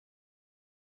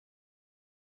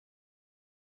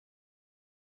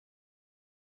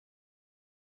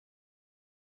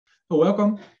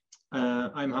Welcome.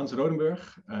 I'm Hans Rodenburg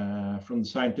from the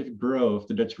Scientific Bureau of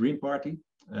the Dutch Green Party.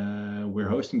 We're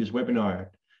hosting this webinar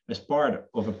as part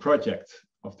of a project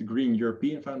of the Green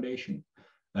European Foundation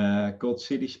called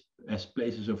Cities as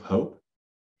Places of Hope.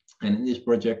 And in this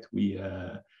project, we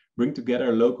bring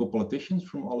together local politicians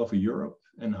from all over Europe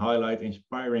and highlight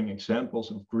inspiring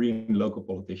examples of green local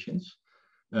politicians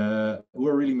who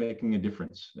are really making a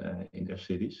difference in their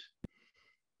cities.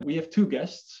 We have two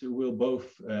guests who will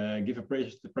both give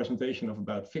a presentation of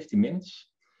about 50 minutes.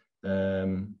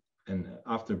 And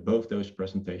after both those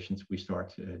presentations, we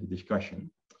start the discussion.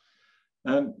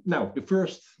 Now, the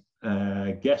first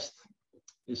guest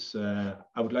is,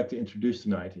 I would like to introduce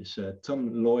tonight, is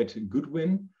Tom Lloyd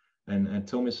Goodwin. And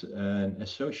Tom is an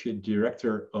Associate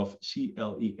Director of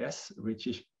CLES, which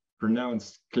is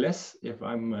pronounced CLES, if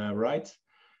I'm right.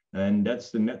 And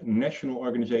that's the National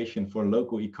Organization for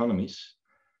Local Economies.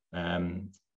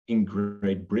 In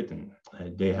Great Britain.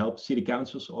 They help city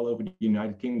councils all over the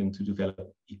United Kingdom to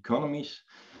develop economies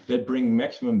that bring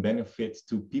maximum benefit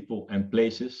to people and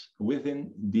places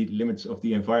within the limits of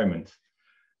the environment,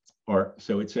 or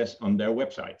so it says on their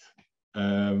website.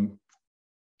 And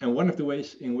one of the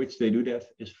ways in which they do that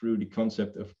is through the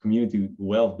concept of community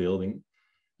wealth building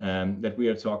that we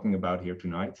are talking about here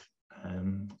tonight.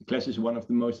 CLES is one of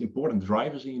the most important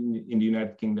drivers in the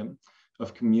United Kingdom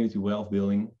of community wealth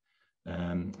building.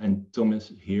 And Tom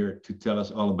is here to tell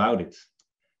us all about it.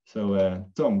 So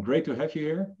Tom, great to have you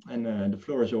here, and the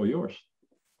floor is all yours.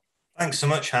 Thanks so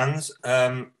much, Hans.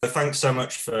 Thanks so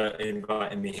much for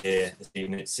inviting me here this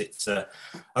evening. It's a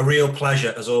real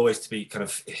pleasure, as always, to be kind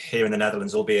of here in the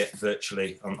Netherlands, albeit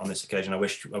virtually on this occasion. I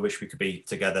wish we could be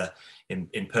together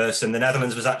in person. The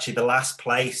Netherlands was actually the last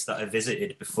place that I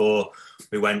visited before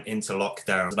we went into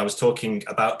lockdown. And I was talking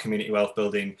about community wealth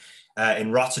building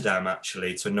in Rotterdam,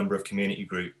 actually, to a number of community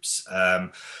groups.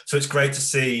 So it's great to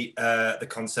see the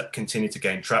concept continue to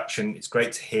gain traction. It's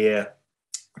great to hear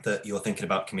that you're thinking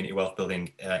about community wealth building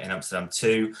in Amsterdam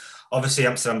too. Obviously,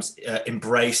 Amsterdam's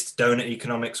embraced donut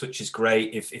economics, which is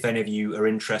great. If any of you are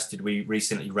interested, we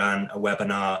recently ran a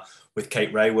webinar with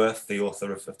Kate Rayworth, the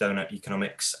author of Donut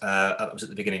Economics. That was at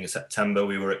the beginning of September.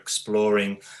 We were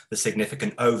exploring the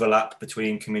significant overlap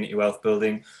between community wealth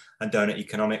building and donut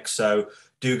economics. So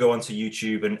do go onto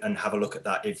YouTube and have a look at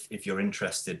that if you're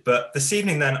interested. But this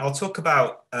evening then, I'll talk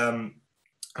about,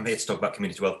 I'm here to talk about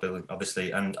community wealth building,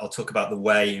 obviously, and I'll talk about the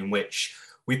way in which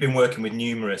we've been working with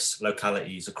numerous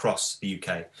localities across the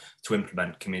UK to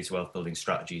implement community wealth building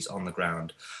strategies on the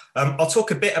ground. I'll talk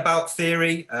a bit about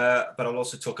theory, but I'll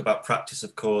also talk about practice,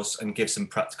 of course, and give some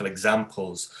practical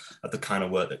examples of the kind of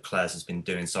work that Claire's has been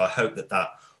doing. So I hope that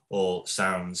all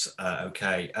sounds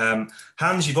okay.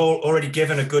 Hans, you've already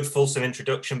given a good fulsome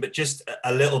introduction, but just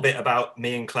a little bit about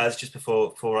me and Claire's just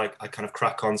before I kind of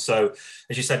crack on. So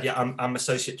as you said, yeah, I'm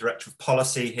Associate Director of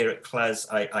Policy here at Claire's.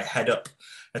 I head up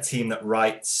a team that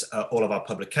writes all of our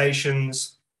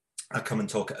publications. I come and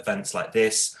talk at events like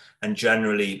this and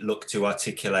generally look to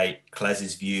articulate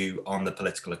CLES's view on the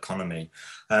political economy.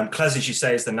 CLES, as you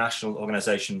say, is the National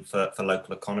Organisation for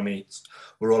Local Economies.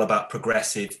 We're all about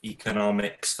progressive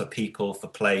economics for people, for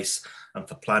place and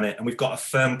for planet. And we've got a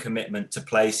firm commitment to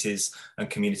places and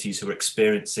communities who are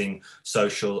experiencing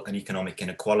social and economic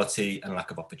inequality and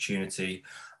lack of opportunity.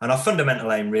 And our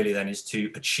fundamental aim really then is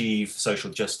to achieve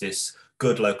social justice,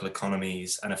 good local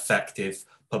economies and effective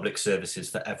public services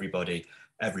for everybody,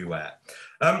 everywhere.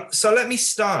 So let me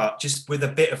start just with a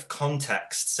bit of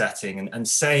context setting and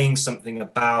saying something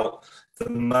about the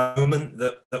moment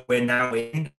that we're now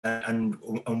in and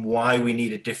why we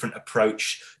need a different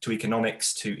approach to economic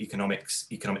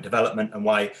development, and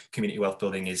why community wealth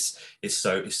building is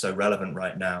so relevant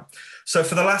right now. So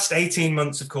for the last 18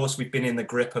 months, of course, we've been in the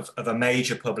grip of a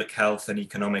major public health and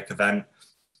economic event,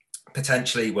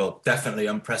 potentially, well, definitely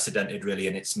unprecedented really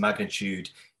in its magnitude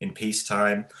in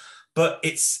peacetime. But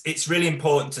it's really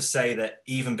important to say that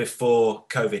even before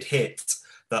COVID hit,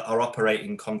 that our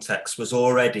operating context was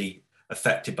already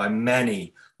affected by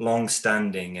many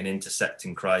long-standing and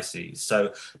intersecting crises.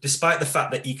 So despite the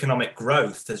fact that economic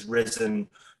growth has risen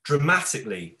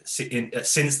dramatically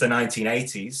since the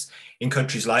 1980s in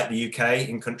countries like the UK,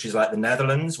 in countries like the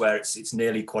Netherlands, where it's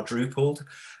nearly quadrupled,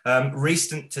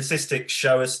 recent statistics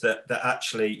show us that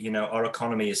actually, you know, our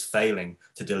economy is failing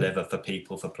to deliver for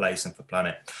people, for place and for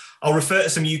planet. I'll refer to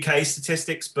some UK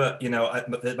statistics, but, you know,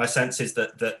 my sense is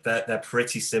that they're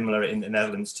pretty similar in the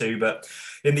Netherlands too. But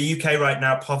in the UK right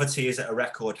now, poverty is at a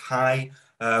record high.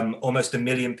 Almost 1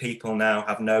 million people now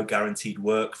have no guaranteed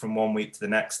work from one week to the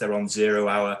next. They're on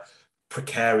 0-hour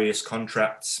precarious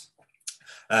contracts.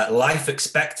 Life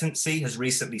expectancy has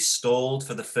recently stalled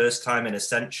for the first time in a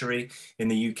century in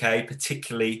the UK,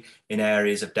 particularly in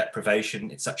areas of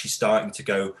deprivation. It's actually starting to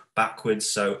go backwards,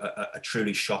 so a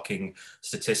truly shocking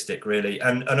statistic, really.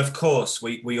 And of course,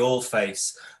 we all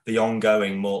face the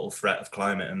ongoing mortal threat of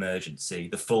climate emergency,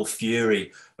 the full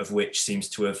fury of which seems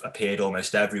to have appeared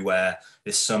almost everywhere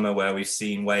this summer, where we've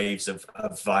seen waves of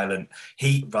violent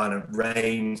heat, violent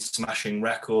rain, smashing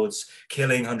records,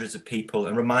 killing hundreds of people,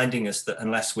 and reminding us that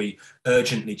unless we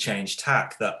urgently change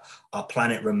tack, that our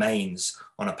planet remains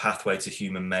on a pathway to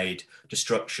human-made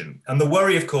destruction. And the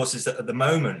worry, of course, is that at the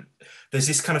moment, there's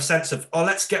this kind of sense of, oh,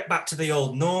 let's get back to the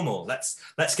old normal.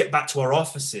 Let's get back to our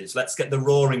offices. Let's get the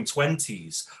roaring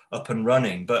 20s up and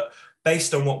running. But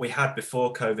based on what we had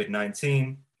before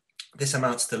COVID-19, this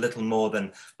amounts to little more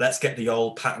than let's get the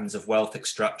old patterns of wealth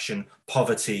extraction,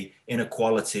 poverty,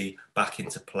 inequality back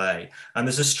into play. And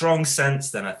there's a strong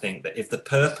sense then, I think, that if the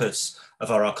purpose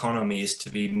of our economy is to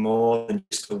be more than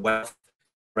just a wealth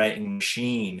generating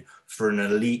machine for an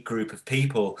elite group of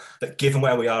people, that given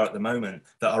where we are at the moment,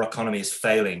 that our economy is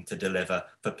failing to deliver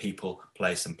for people,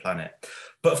 place and planet.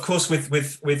 But of course,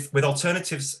 with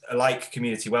alternatives like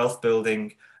community wealth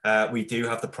building, we do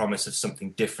have the promise of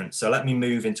something different. So let me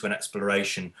move into an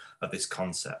exploration of this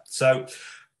concept. So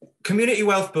community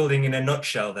wealth building in a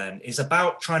nutshell then is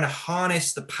about trying to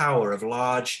harness the power of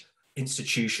large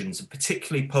institutions, and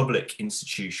particularly public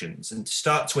institutions, and to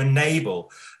start to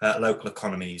enable local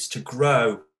economies to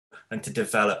grow and to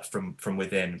develop from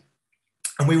within.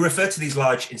 And we refer to these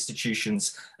large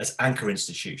institutions as anchor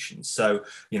institutions. So,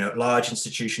 large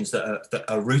institutions that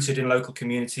are rooted in local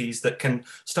communities that can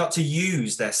start to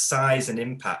use their size and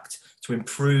impact to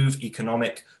improve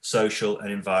economic, social,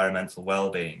 and environmental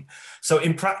well-being. So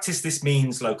in practice, this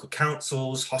means local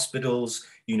councils, hospitals,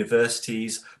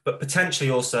 universities, but potentially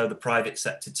also the private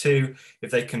sector too, if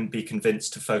they can be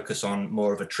convinced to focus on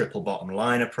more of a triple bottom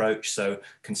line approach, so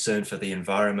concern for the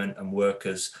environment and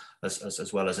workers,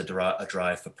 as well as a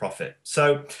drive for profit.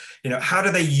 So, how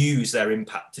do they use their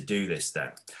impact to do this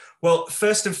then? Well,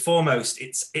 first and foremost,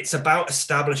 it's about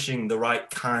establishing the right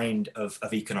kind of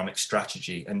economic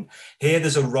strategy. And here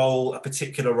there's a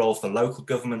particular role for local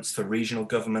governments, for regional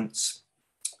governments.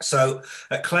 So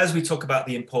at CLES, we talk about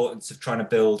the importance of trying to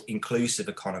build inclusive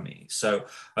economies. So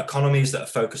economies that are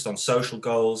focused on social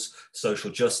goals, social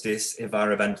justice,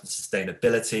 environmental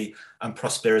sustainability, and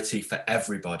prosperity for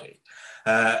everybody.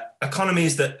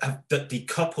 Economies that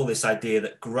decouple this idea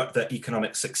that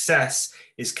economic success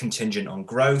is contingent on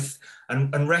growth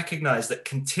and recognize that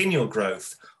continual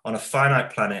growth on a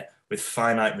finite planet with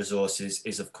finite resources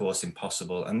is of course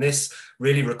impossible. And this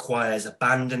really requires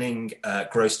abandoning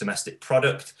gross domestic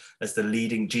product as the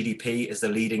leading GDP, as the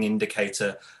leading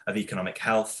indicator of economic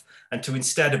health, and to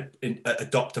instead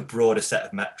adopt a broader set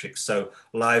of metrics. So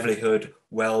livelihood,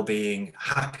 well-being,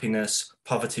 happiness,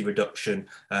 poverty reduction,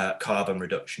 carbon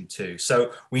reduction too.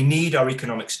 So we need our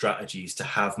economic strategies to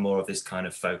have more of this kind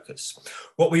of focus.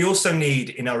 What we also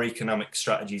need in our economic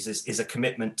strategies is a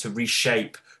commitment to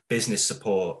reshape business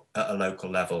support at a local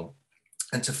level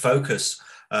and to focus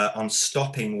on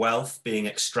stopping wealth being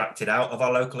extracted out of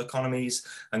our local economies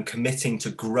and committing to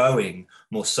growing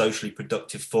more socially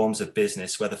productive forms of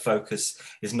business where the focus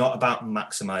is not about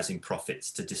maximizing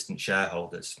profits to distant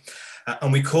shareholders.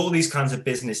 And we call these kinds of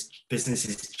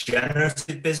businesses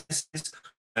generative businesses.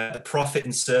 The profit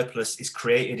and surplus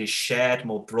is shared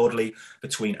more broadly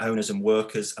between owners and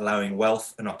workers, allowing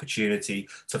wealth and opportunity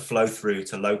to flow through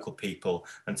to local people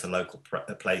and to local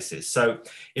places. So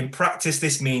in practice,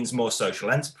 this means more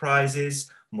social enterprises,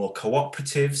 more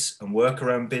cooperatives and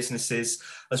worker-owned businesses,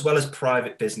 as well as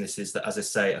private businesses that, as I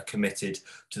say, are committed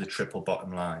to the triple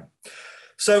bottom line.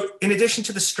 So in addition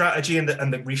to the strategy and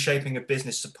the reshaping of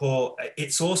business support,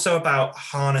 it's also about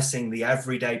harnessing the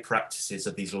everyday practices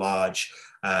of these large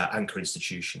anchor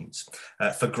institutions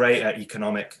for greater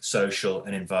economic, social,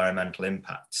 and environmental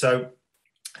impact. So,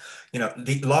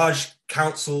 the large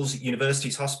councils,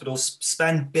 universities, hospitals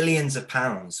spend billions of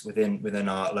pounds within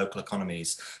our local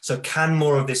economies. So can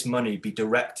more of this money be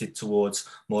directed towards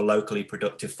more locally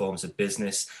productive forms of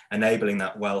business, enabling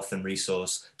that wealth and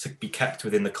resource to be kept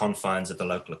within the confines of the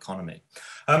local economy?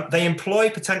 They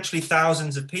employ potentially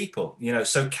thousands of people,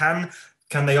 so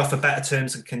can they offer better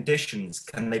terms and conditions?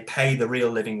 Can they pay the real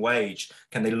living wage?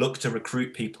 Can they look to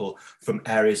recruit people from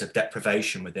areas of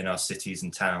deprivation within our cities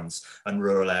and towns and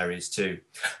rural areas too?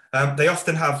 They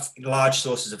often have large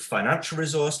sources of financial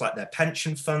resource like their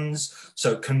pension funds.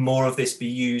 So can more of this be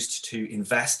used to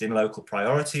invest in local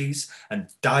priorities and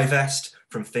divest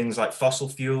from things like fossil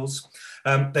fuels?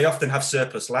 They often have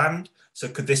surplus land. So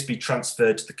could this be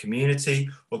transferred to the community,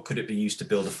 or could it be used to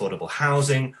build affordable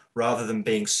housing rather than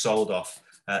being sold off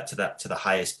to the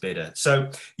highest bidder? So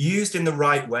used in the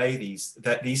right way,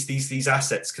 these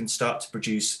assets can start to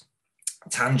produce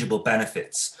tangible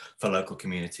benefits for local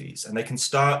communities, and they can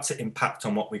start to impact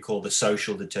on what we call the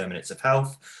social determinants of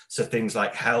health. So things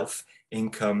like health,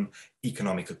 income,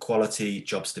 economic equality,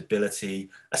 job stability,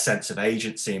 a sense of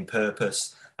agency and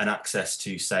purpose, and access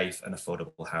to safe and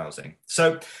affordable housing.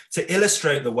 So to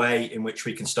illustrate the way in which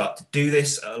we can start to do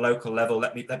this at a local level,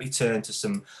 let me turn to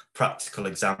some practical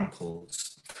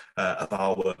examples of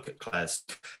our work at Clares.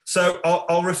 So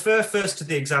I'll refer first to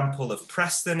the example of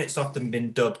Preston. It's often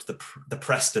been dubbed the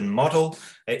Preston model.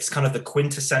 It's kind of the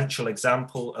quintessential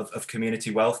example of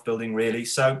community wealth building, really.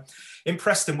 So in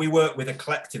Preston, we work with a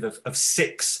collective of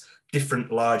 6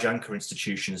 different large anchor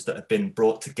institutions that have been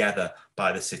brought together by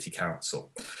the City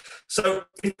Council. So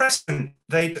in Preston,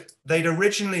 they'd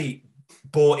originally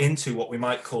bought into what we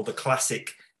might call the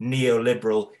classic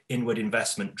neoliberal inward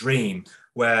investment dream,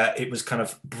 where it was kind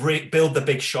of build the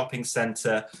big shopping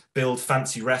centre, build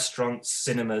fancy restaurants,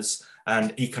 cinemas,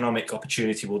 and economic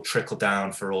opportunity will trickle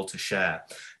down for all to share.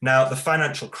 Now, the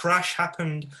financial crash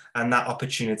happened and that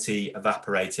opportunity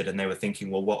evaporated, and they were thinking,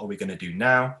 well, what are we going to do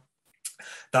now?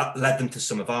 That led them to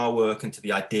some of our work and to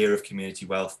the idea of community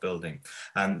wealth building.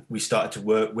 And we started to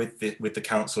work with the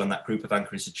council and that group of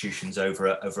anchor institutions over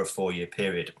a 4-year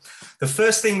period. The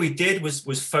first thing we did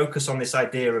was focus on this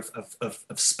idea of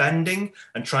spending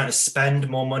and trying to spend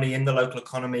more money in the local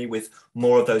economy with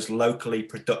more of those locally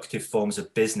productive forms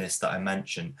of business that I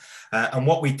mentioned. And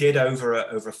what we did over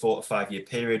a 4 to 5 year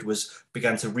period was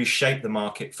began to reshape the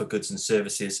market for goods and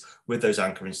services with those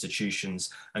anchor institutions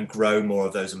and grow more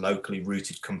of those locally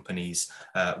rooted companies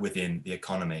within the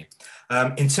economy.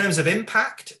 In terms of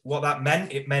impact, what that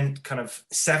meant, it meant kind of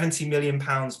 £70 million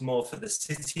more for the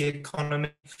city economy,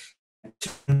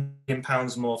 £2 million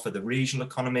more for the regional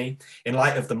economy. In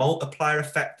light of the multiplier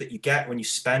effect that you get when you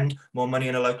spend more money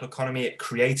in a local economy, it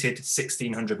created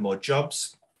 1,600 more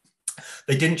jobs.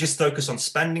 They didn't just focus on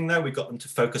spending, though. We got them to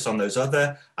focus on those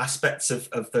other aspects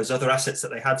of those other assets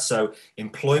that they had. So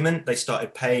employment, they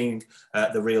started paying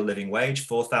the real living wage.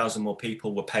 4,000 more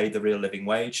people were paid the real living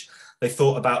wage. They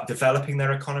thought about developing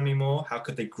their economy more. How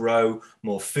could they grow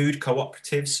more food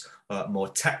cooperatives, more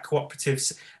tech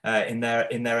cooperatives in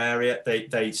their area?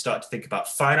 They started to think about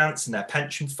finance and their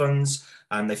pension funds,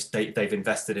 and they've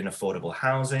invested in affordable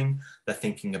housing. They're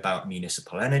thinking about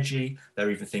municipal energy. They're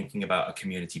even thinking about a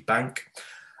community bank.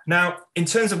 Now, in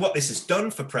terms of what this has done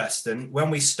for Preston, when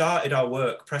we started our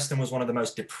work, Preston was one of the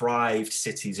most deprived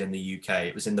cities in the UK.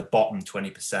 It was in the bottom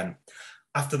 20%.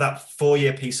 After that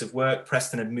 4-year piece of work,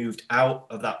 Preston had moved out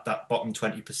of that bottom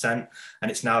 20%, and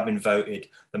it's now been voted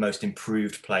the most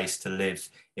improved place to live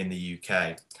in the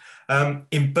UK.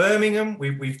 In Birmingham,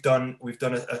 we've done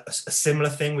a similar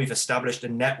thing. We've established a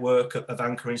network of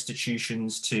anchor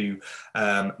institutions to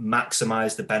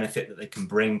maximise the benefit that they can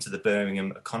bring to the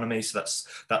Birmingham economy. So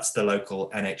that's the local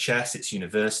NHS, it's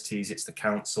universities, it's the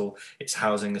council, it's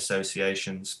housing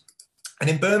associations. And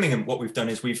in Birmingham, what we've done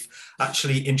is we've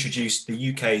actually introduced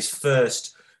the UK's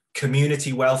first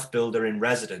community wealth builder in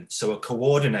residence. So a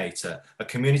coordinator, a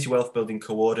community wealth building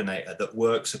coordinator that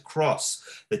works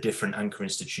across the different anchor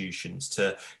institutions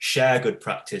to share good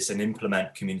practice and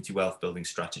implement community wealth building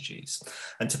strategies.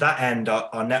 And to that end,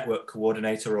 our network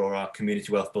coordinator, or our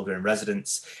community wealth builder in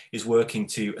residence, is working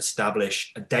to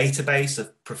establish a database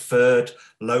of preferred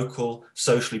local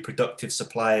socially productive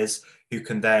suppliers who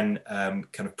can then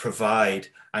kind of provide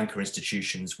anchor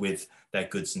institutions with their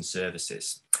goods and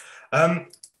services.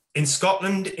 In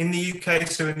Scotland, in the UK,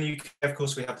 so in the UK, of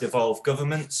course, we have devolved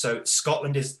government. So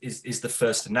Scotland is the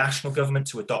first national government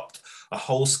to adopt a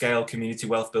whole-scale community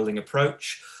wealth building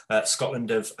approach. Scotland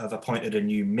have appointed a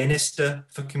new minister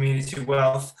for community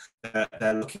wealth.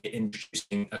 They're looking at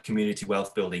introducing a community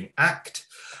wealth building act.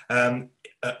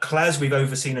 At Clares, we've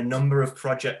overseen a number of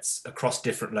projects across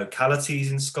different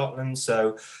localities in Scotland.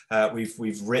 So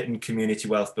we've written community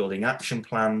wealth building action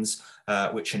plans,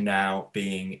 which are now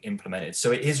being implemented.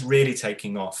 So it is really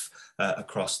taking off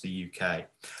across the UK.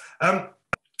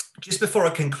 Just before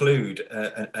I conclude,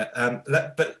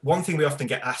 but one thing we often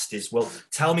get asked is, well,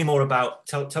 tell me more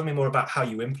about how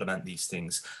you implement these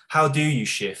things. How do you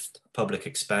shift public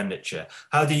expenditure?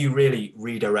 How do you really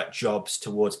redirect jobs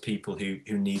towards people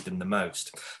who need them the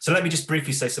most? So let me just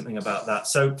briefly say something about that.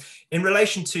 So in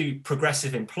relation to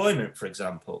progressive employment, for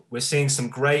example, we're seeing some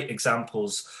great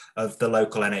examples of the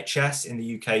local NHS in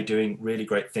the UK doing really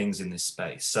great things in this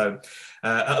space. So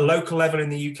at a local level in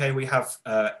the UK, we have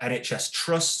NHS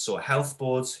trusts or health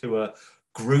boards who are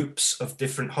groups of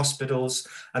different hospitals,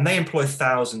 and they employ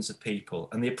thousands of people.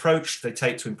 And the approach they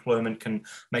take to employment can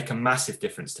make a massive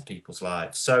difference to people's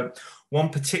lives. So one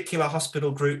particular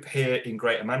hospital group here in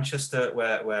Greater Manchester,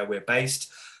 where we're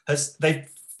based,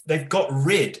 they've got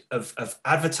rid of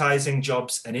advertising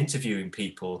jobs and interviewing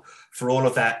people for all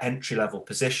of their entry-level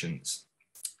positions.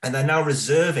 And they're now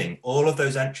reserving all of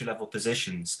those entry-level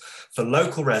positions for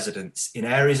local residents in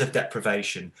areas of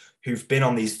deprivation who've been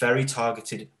on these very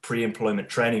targeted pre-employment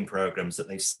training programs that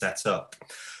they've set up.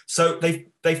 So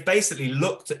they've basically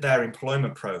looked at their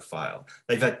employment profile.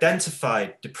 They've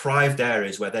identified deprived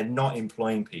areas where they're not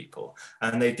employing people,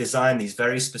 and they've designed these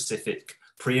very specific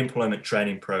pre-employment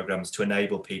training programs to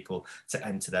enable people to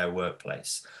enter their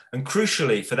workplace. And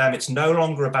crucially for them, it's no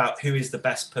longer about who is the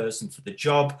best person for the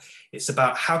job. It's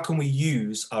about how can we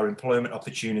use our employment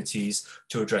opportunities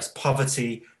to address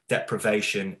poverty,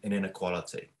 deprivation, and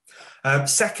inequality.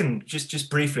 Second, just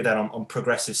briefly then on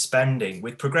progressive spending.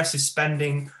 With progressive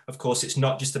spending, of course, it's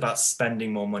not just about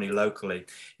spending more money locally.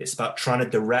 It's about trying to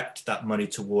direct that money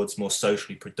towards more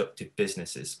socially productive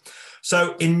businesses.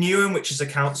 So in Newham, which is a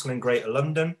council in Greater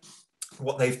London,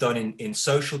 what they've done in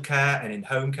social care and in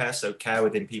home care, so care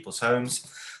within people's homes,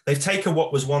 they've taken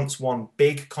what was once one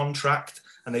big contract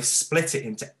and they've split it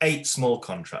into 8 small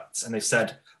contracts. And they've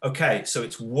said, okay, so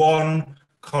it's one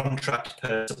contract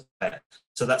per supplier.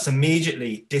 So that's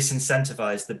immediately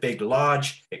disincentivized the big,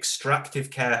 large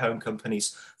extractive care home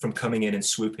companies from coming in and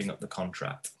swooping up the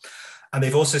contract. And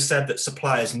they've also said that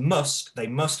suppliers must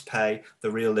pay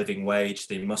the real living wage,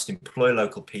 they must employ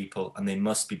local people, and they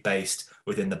must be based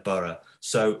within the borough.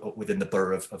 So within the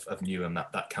borough of Newham,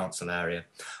 that council area.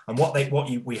 And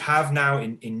we have now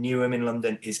in Newham in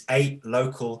London is 8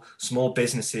 local small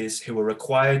businesses who are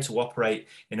required to operate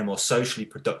in a more socially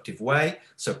productive way.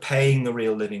 So paying the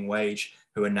real living wage,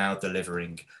 who are now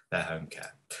delivering their home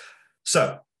care.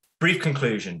 So brief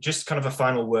conclusion, just kind of a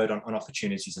final word on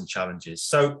opportunities and challenges.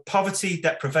 So poverty,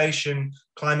 deprivation,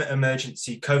 climate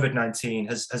emergency, COVID-19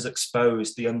 has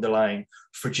exposed the underlying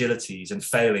fragilities and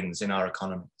failings in our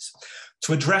economies.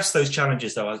 To address those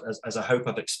challenges, though, as I hope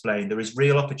I've explained, there is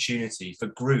real opportunity for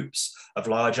groups of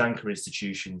large anchor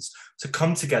institutions to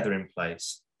come together in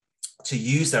place, to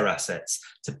use their assets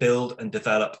to build and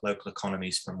develop local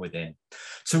economies from within.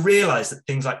 To realise that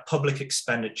things like public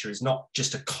expenditure is not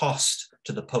just a cost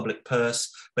to the public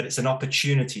purse, but it's an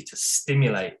opportunity to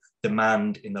stimulate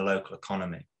demand in the local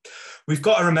economy. We've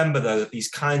got to remember, though, that these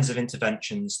kinds of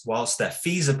interventions, whilst they're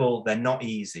feasible, they're not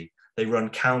easy. They run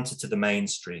counter to the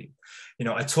mainstream. You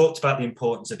know, I talked about the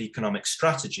importance of economic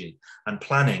strategy and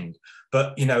planning,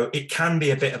 but, you know, it can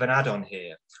be a bit of an add-on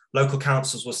here. Local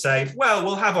councils will say, well,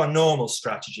 we'll have our normal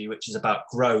strategy, which is about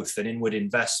growth and inward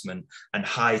investment and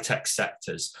high-tech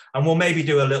sectors. And we'll maybe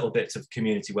do a little bit of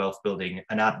community wealth building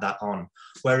and add that on.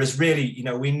 Whereas really, you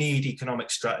know, we need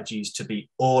economic strategies to be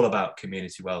all about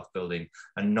community wealth building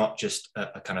and not just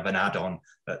a kind of an add-on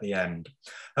at the end.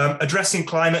 Addressing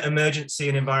climate emergency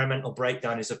and environmental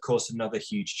breakdown is, of course, another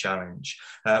huge challenge.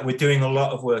 We're doing a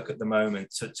lot of work at the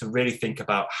moment to really think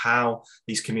about how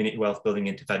these community wealth building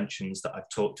interventions that I've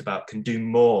talked about can do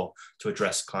more to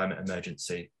address climate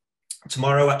emergency.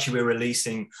 Tomorrow, actually, we're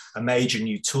releasing a major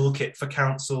new toolkit for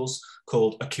councils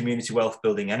called A Community Wealth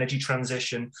Building Energy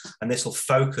Transition. And this will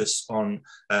focus on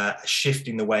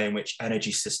shifting the way in which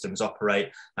energy systems operate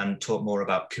and talk more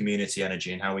about community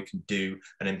energy and how we can do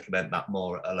and implement that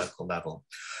more at a local level.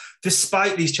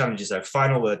 Despite these challenges, though,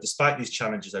 final word, despite these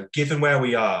challenges, though, given where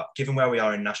we are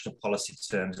in national policy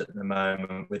terms at the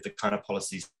moment with the kind of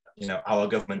policies, you know, our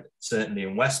government, certainly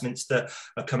in Westminster,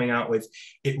 are coming out with,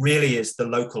 it really is the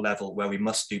local level where we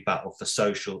must do battle for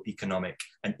social, economic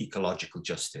and ecological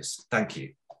justice. Thank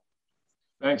you.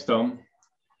 Thanks, Tom.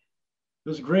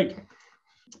 That's great.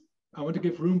 I want to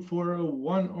give room for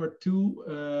 1 or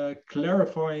 2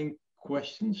 clarifying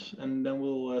questions, and then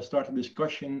we'll start a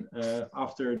discussion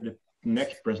after the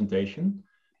next presentation.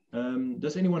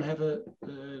 Does anyone have a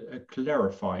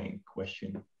clarifying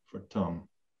question for Tom?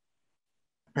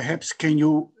 Perhaps can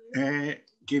you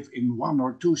give in 1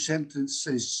 or 2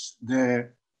 sentences the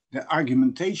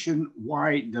argumentation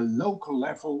why the local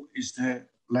level is the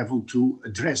level to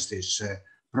address this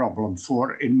problem?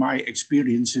 For in my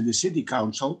experience in the city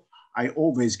council, I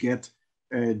always get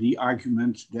the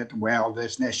argument that, well,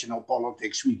 there's national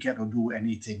politics, we cannot do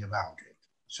anything about it.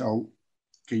 So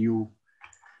can you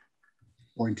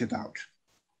point it out?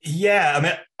 Yeah, I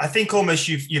mean, I think almost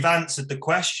you've answered the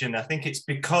question. I think it's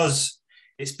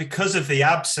because of the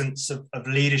absence of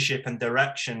leadership and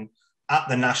direction at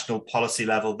the national policy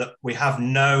level that we have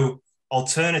no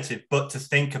alternative but to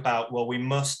think about, well, we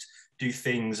must do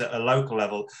things at a local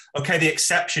level. Okay, the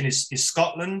exception is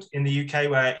Scotland in the UK,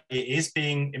 where it is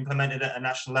being implemented at a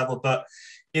national level, but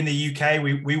in the UK,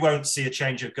 we won't see a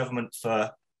change of government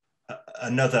for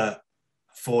another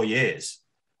 4 years.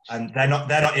 And they're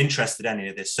not interested in any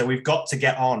of this. So we've got to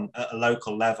get on at a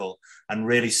local level and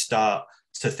really start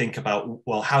to think about,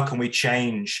 well, how can we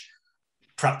change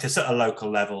practice at a local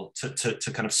level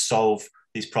to kind of solve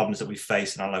these problems that we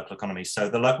face in our local economy. So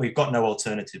we've got no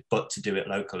alternative but to do it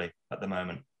locally at the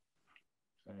moment.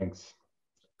 Thanks.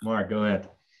 Mark, go ahead.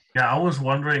 Yeah, I was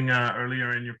wondering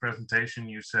earlier in your presentation,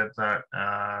 you said that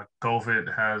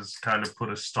COVID has kind of put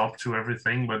a stop to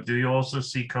everything, but do you also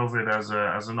see COVID as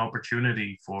an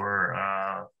opportunity for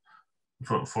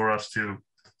us to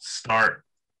start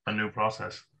a new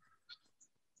process?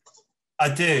 I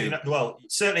do. Well,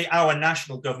 certainly our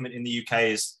national government in the UK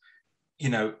is,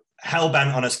 hell-bent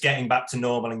on us getting back to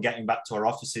normal and getting back to our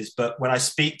offices. But when I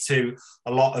speak to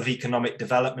a lot of economic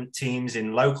development teams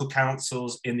in local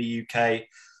councils in the UK,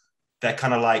 they're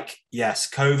kind of like, yes,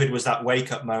 COVID was that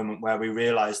wake-up moment where we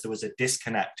realized there was a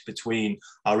disconnect between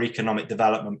our economic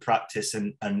development practice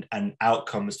and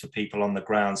outcomes for people on the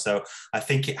ground. So I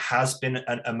think it has been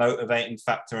a motivating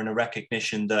factor and a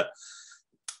recognition that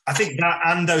I think that,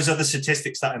 and those other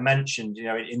statistics that I mentioned,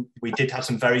 we did have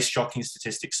some very shocking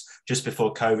statistics just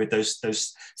before COVID,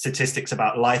 those statistics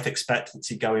about life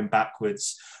expectancy going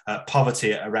backwards,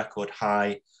 poverty at a record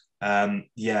high. I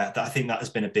think that has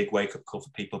been a big wake-up call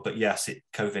for people. But yes,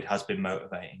 COVID has been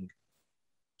motivating.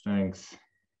 Thanks.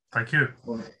 Thank you.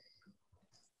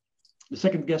 The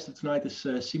second guest of tonight is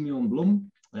Simion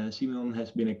Blom. Simion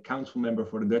has been a council member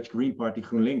for the Dutch Green Party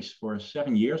GroenLinks for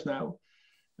 7 years now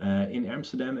in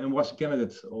Amsterdam, and was a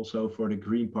candidate also for the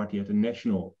Green Party at the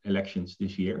national elections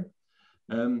this year.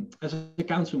 As a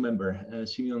council member,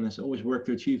 Simion has always worked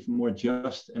to achieve a more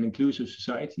just and inclusive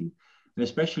society, and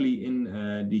especially in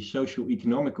the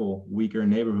social-economical weaker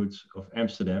neighborhoods of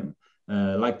Amsterdam,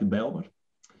 like the Bijlmer.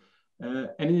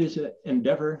 And in his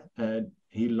endeavor,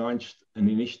 he launched an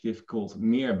initiative called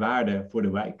Meer Waarde voor de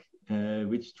Wijk,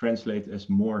 which translates as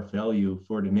more value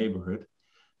for the neighborhood.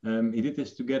 He did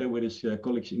this together with his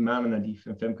colleagues Imane Nadif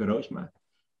and Femke Roosma.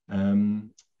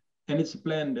 And it's a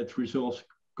plan that resolves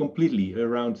completely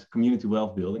around community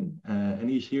wealth building. And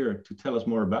he's here to tell us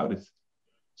more about it.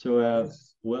 So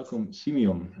welcome,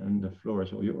 Simion, and the floor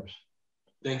is all yours.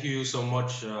 Thank you so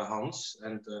much, Hans.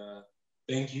 And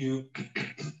thank you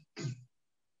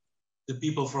the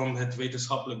people from het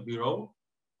Wetenschappelijk Bureau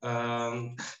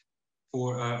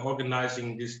for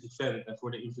organizing this event and for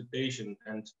the invitation.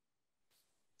 And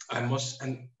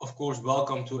of course,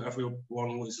 welcome to everyone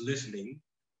who is listening.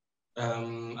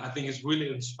 I think it's really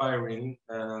inspiring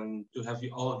to have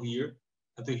you all here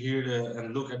and to hear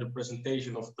and look at the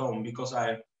presentation of Tom, because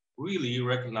I really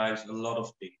recognize a lot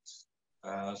of things.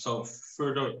 So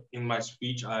further in my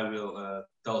speech, I will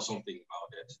tell something about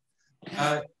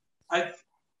it.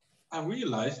 I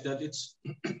realized that it's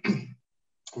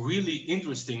really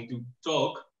interesting to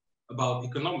talk about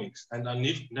economics, and I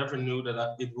never knew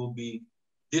that it will be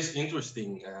this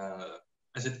interesting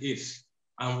as it is.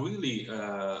 I'm really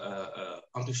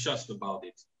enthusiastic about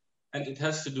it. And it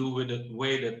has to do with the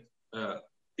way that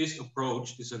this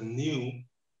approach is a new,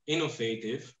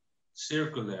 innovative,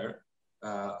 circular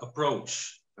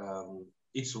approach.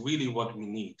 It's really what we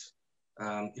need.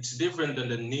 It's different than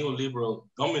the neoliberal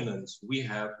dominance we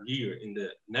have here in the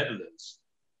Netherlands.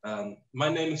 My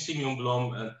name is Simion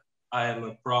Blom, and I am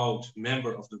a proud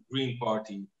member of the Green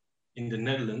Party in the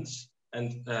Netherlands.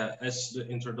 And as the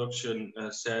introduction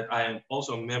said, I am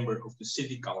also a member of the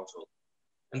City Council.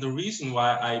 And the reason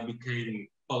why I became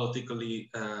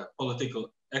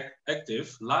political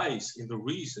active lies in the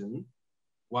reason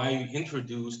why we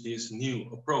introduced this new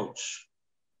approach.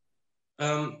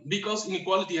 Because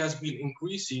inequality has been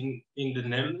increasing in the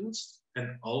Netherlands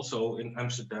and also in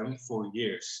Amsterdam for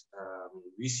years.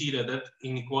 We see that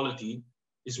inequality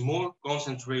is more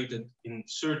concentrated in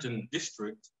certain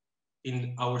districts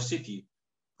in our city.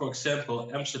 For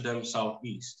example, Amsterdam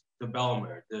Southeast, the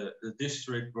Bijlmer, the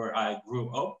district where I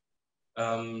grew up,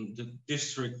 the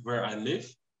district where I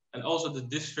live, and also the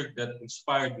district that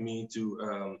inspired me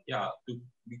to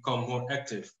become more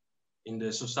active in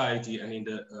the society and in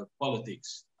the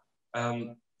politics.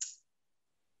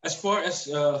 As far as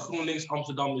GroenLinks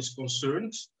Amsterdam is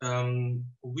concerned,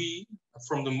 we,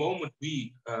 from the moment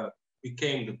we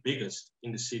became the biggest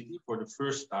in the city for the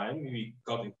first time, we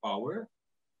got in power,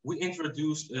 we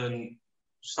introduced a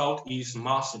Southeast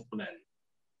master plan.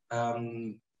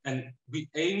 And we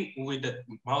aim with that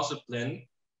master plan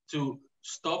to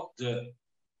stop the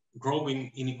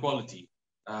growing inequality.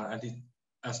 And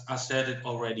as I said it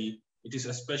already, It is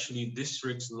especially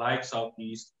districts like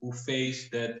Southeast who face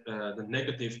that the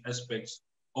negative aspects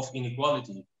of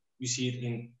inequality. We see it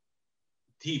in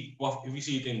deep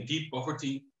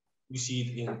poverty. We see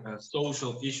it in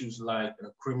social issues like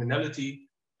criminality,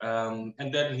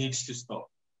 and that needs to stop.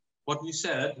 What we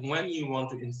said, when you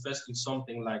want to invest in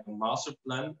something like a master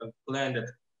plan, a plan that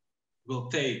will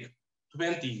take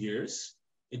 20 years,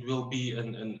 it will be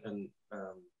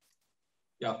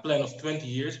a plan of 20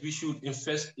 years, we should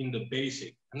invest in the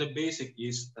basic. And the basic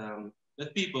is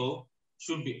that people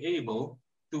should be able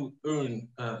to earn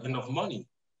enough money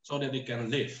so that they can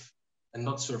live and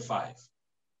not survive.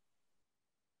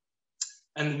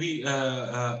 And we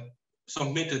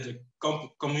submitted a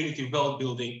community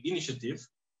well-building initiative,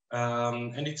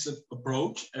 and it's an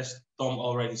approach, as Tom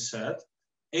already said,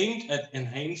 aimed at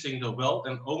enhancing the wealth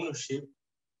and ownership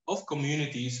of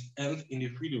communities and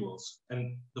individuals.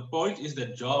 And the point is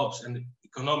that jobs and the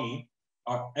economy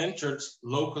are entered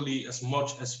locally as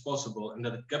much as possible, and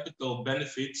that the capital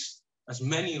benefits as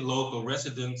many local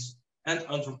residents and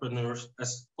entrepreneurs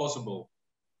as possible.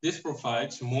 This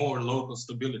provides more local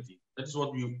stability. That is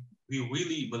what we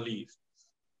really believe.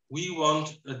 We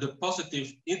want the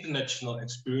positive international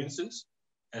experiences,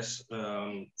 as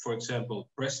for example,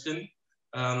 Preston,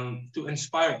 to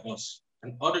inspire us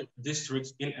and other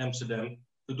districts in Amsterdam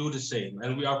to do the same.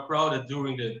 And we are proud that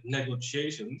during the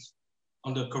negotiations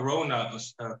on the Corona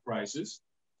crisis,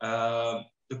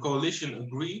 the coalition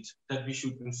agreed that we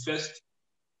should invest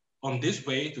on this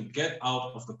way to get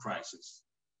out of the crisis.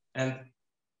 And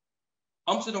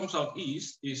Amsterdam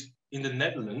Southeast is in the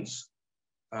Netherlands,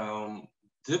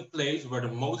 the place where the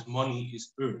most money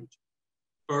is earned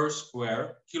per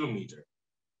square kilometer.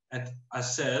 And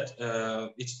as said,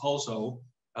 it's also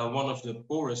one of the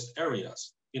poorest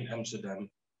areas in Amsterdam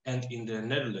and in the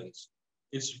Netherlands.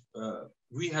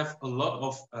 We have a lot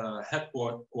of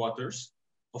headquarters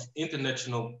of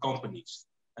international companies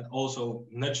and also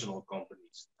national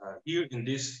companies here in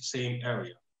this same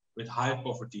area with high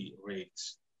poverty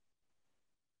rates.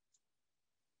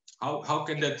 How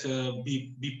can that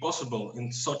be possible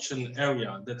in such an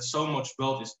area that so much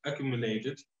wealth is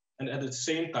accumulated, and at the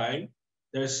same time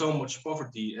there is so much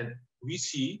poverty? And we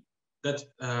see that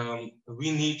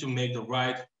we need to make the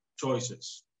right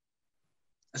choices,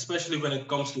 especially when it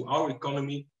comes to our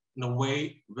economy and the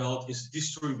way wealth is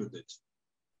distributed.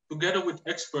 Together with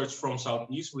experts from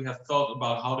Southeast, we have thought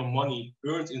about how the money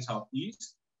earned in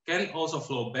Southeast can also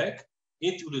flow back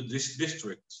into the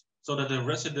districts so that the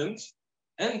residents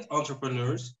and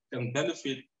entrepreneurs can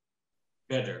benefit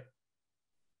better.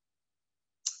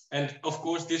 And of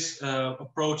course, this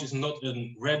approach is not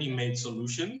a ready-made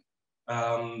solution,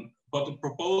 but a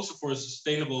proposal for a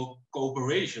sustainable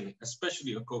cooperation,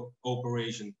 especially a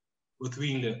cooperation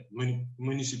between the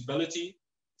municipality,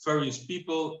 various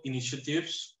people,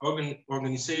 initiatives,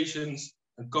 organizations,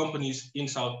 and companies in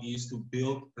Southeast to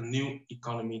build a new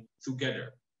economy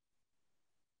together.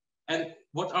 And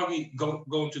what are we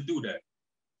going to do then?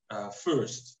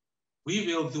 First, we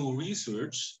will do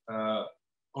research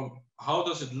on how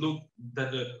does it look,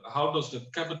 how does the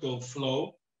capital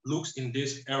flow looks in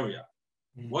this area?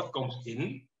 What comes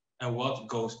in and what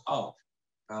goes out?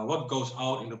 What goes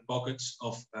out in the pockets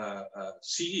of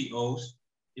CEOs,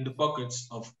 in the pockets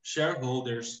of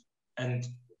shareholders, and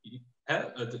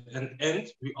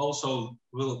we also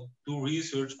will do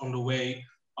research on the way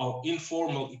our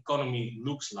informal economy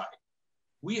looks like.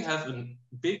 We have a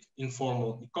big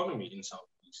informal economy in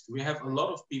Southeast. We have a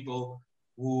lot of people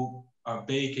who are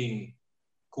baking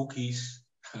cookies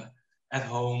at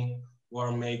home, who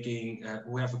are making,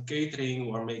 who have a catering,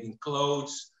 who are making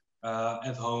clothes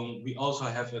at home. We also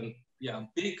have a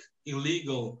big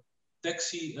illegal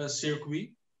taxi circuit.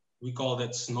 We call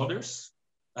that snodders.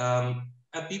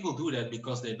 And people do that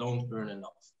because they don't earn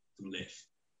enough to live.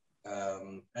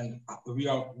 And we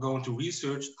are going to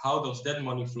research how does that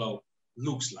money flow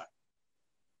looks like.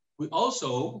 We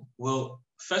also will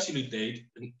facilitate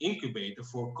an incubator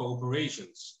for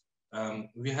cooperations.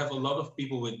 We have a lot of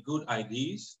people with good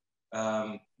ideas,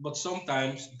 but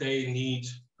sometimes they need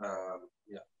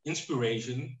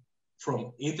inspiration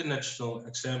from international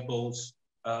examples.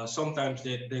 Sometimes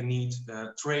they need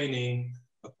training,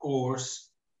 a course.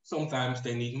 Sometimes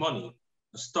they need money,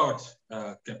 a start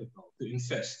capital to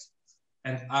invest.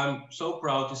 And I'm so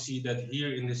proud to see that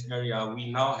here in this area,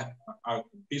 we now are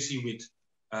busy with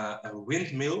a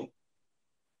windmill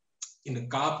in the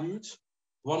Kaapbuurt,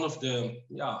 one of the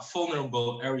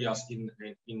vulnerable areas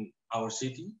in our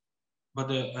city. But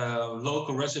the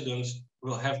local residents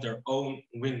will have their own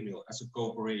windmill as a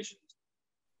cooperation.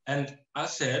 And I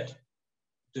said,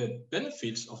 the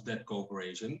benefits of that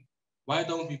cooperation why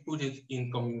don't we put it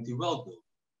in community well-building?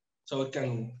 So it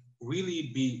can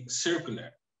really be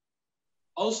circular.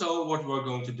 Also, what we're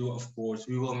going to do, of course,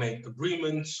 we will make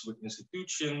agreements with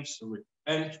institutions, with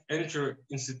enter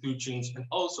institutions, and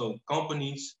also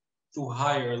companies to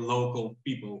hire local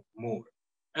people more.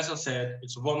 As I said,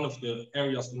 it's one of the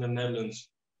areas in the Netherlands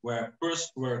where per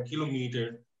square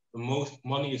kilometer the most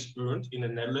money is earned in the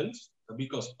Netherlands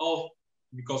because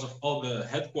of all the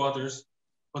headquarters,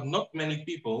 but not many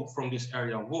people from this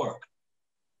area work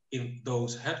in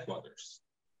those headquarters.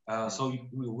 So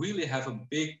we really have a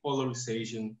big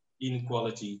polarization,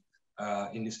 inequality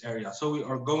in this area. So we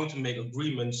are going to make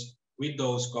agreements with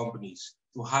those companies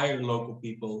to hire local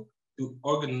people, to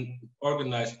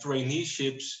organize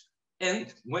traineeships,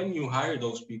 and when you hire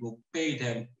those people, pay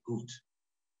them good.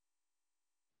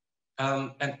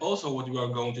 And also what we are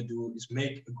going to do is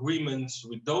make agreements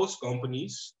with those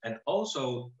companies and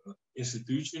also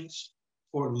institutions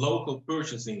for local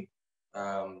purchasing.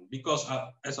 Because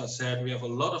as I said, we have a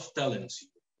lot of talents.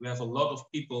 We have a lot of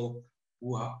people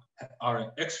who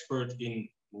are expert in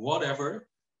whatever,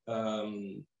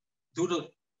 do the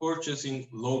purchasing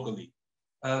locally.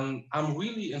 I'm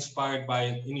really inspired by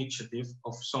an initiative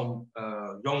of some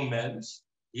young men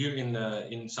here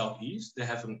in Southeast. They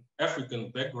have an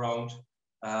African background.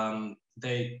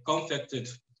 They contacted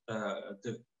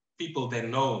the people they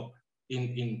know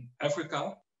in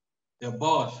Africa. They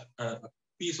bought a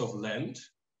piece of land.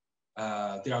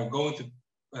 They are going to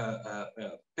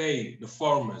pay the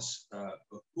farmers a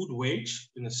good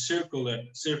wage in a circular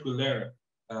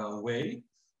way.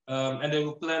 And they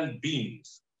will plant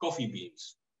beans, coffee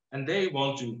beans. And they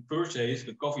want to purchase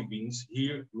the coffee beans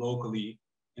here locally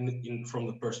from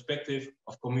the perspective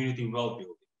of community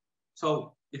well-building.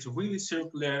 So it's really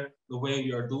circular the way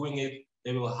we are doing it.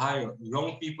 They will hire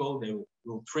young people, they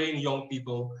will train young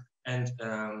people, and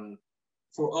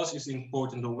for us it's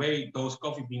important the way those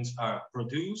coffee beans are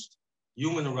produced.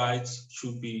 Human rights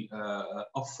should be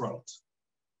upfront.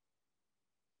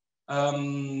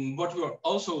 What we are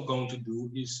also going to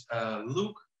do is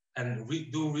look and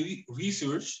do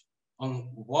research on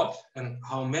what and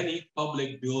how many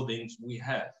public buildings we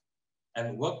have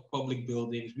and what public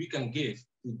buildings we can give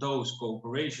to those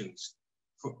corporations,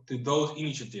 to those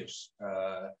initiatives,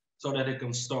 so that they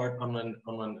can start on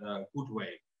a good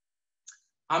way.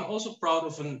 I'm also proud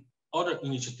of another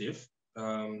initiative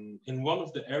in one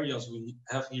of the areas we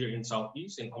have here in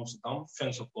Southeast, in Amsterdam,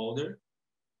 Vensterpolder.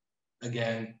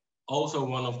 Again, also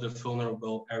one of the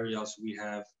vulnerable areas we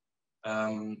have.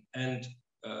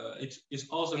 It's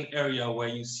also an area where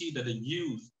you see that the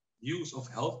use of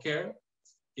healthcare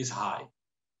is high.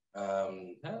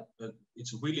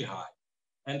 It's really high.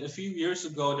 And a few years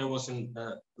ago, there was a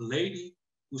lady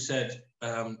who said,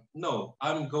 no,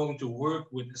 I'm going to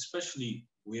work with especially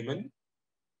women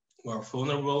who are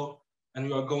vulnerable, and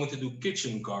we are going to do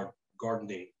kitchen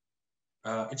gardening.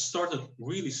 It started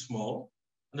really small,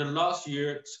 and the last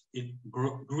year it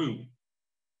grew.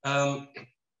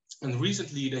 And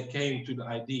recently they came to the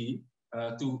idea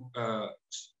to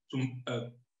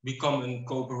become a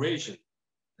cooperation.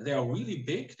 They are really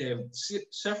big. They have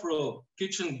several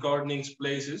kitchen gardening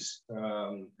places.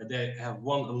 They have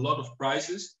won a lot of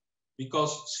prizes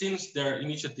because since their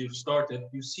initiative started,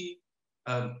 you see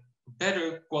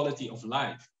better quality of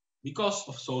life because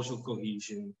of social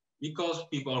cohesion, because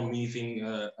people are meeting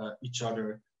each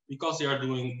other, because they are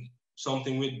doing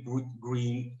something with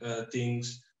green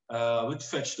things, with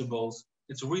vegetables.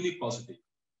 It's really positive.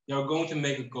 They are going to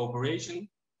make a cooperation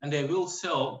and they will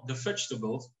sell the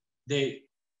vegetables they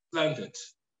planted.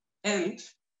 And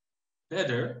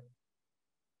better,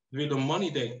 with the money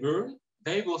they earn,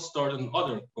 they will start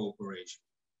another cooperation.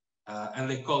 And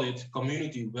they call it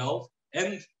community wealth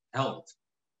and health.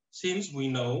 Since we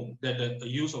know that the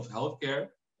use of healthcare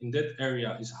in that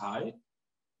area is high,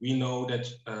 we know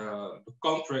that the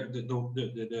contract, the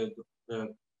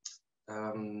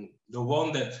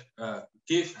one that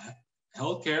give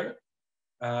healthcare,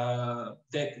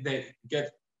 they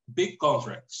get big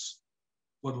contracts.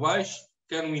 But why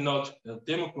can we not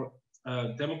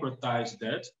democratize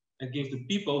that and give the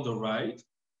people the right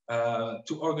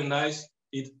to organize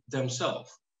it themselves?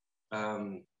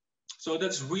 So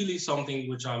that's really something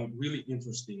which I'm really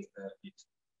interested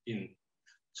in.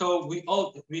 So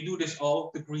we do this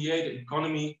all to create an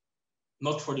economy,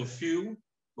 not for the few,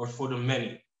 but for the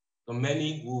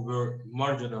many who were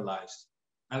marginalized.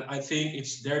 And I think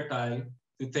it's their time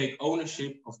to take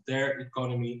ownership of their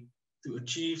economy to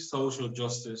achieve social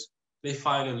justice they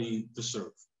finally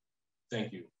deserve.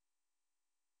 Thank you.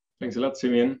 Thanks a lot,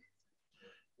 Simion.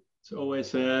 It's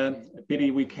always a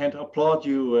pity we can't applaud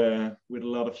you with a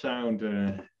lot of sound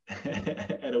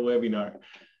at a webinar.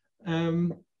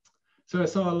 So I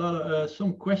saw a lot of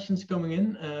some questions coming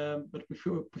in, but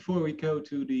before we go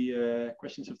to the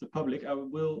questions of the public, I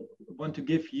will want to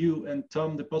give you and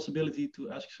Tom the possibility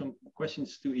to ask some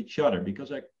questions to each other,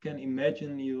 because I can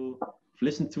imagine you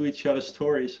listened to each other's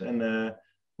stories and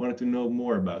wanted to know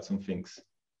more about some things.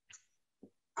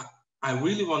 I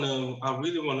really want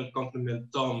to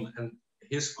compliment Tom and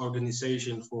his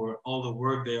organization for all the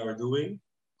work they are doing,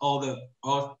 all the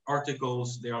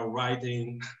articles they are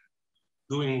writing,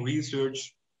 doing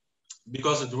research,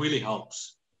 because it really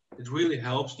helps. It really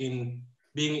helps in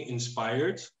being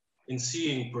inspired, in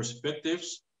seeing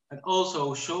perspectives, and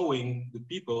also showing the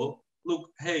people, look,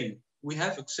 hey, we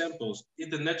have examples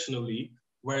internationally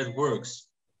where it works.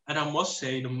 And I must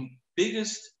say the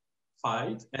biggest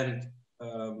fight and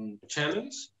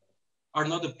challenge are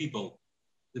not the people.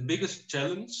 The biggest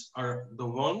challenge are the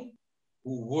one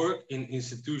who work in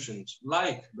institutions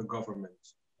like the government.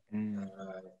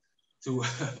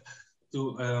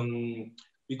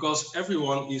 Because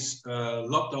everyone is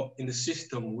locked up in the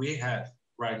system we have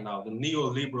right now, the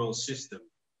neoliberal system.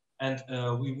 And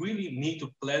we really need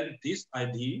to plant this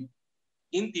idea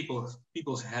in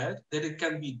people's head that it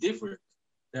can be different.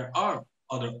 There are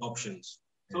other options.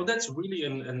 So that's really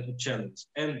a challenge.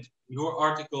 And your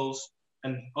articles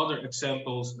and other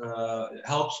examples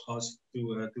helps us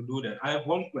to do that. I have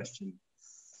one question.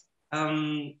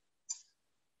 Can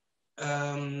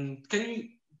you,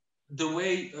 the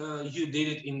way you did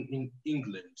it in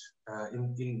England,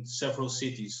 in several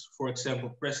cities, for example,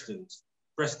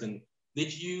 Preston,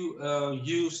 did you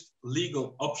use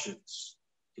legal options?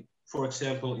 For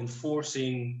example,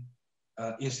 enforcing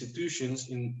institutions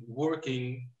in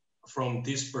working from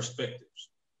these perspectives?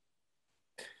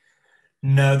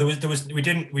 No, there was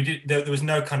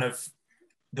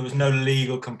no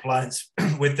legal compliance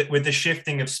with the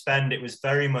shifting of spend. It was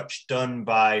very much done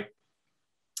by,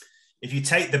 if you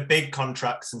take the big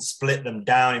contracts and split them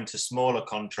down into smaller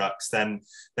contracts, then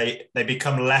they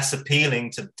become less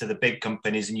appealing to the big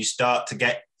companies, and you start to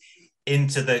get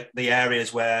into the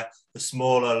areas where the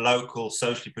smaller local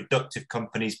socially productive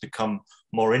companies become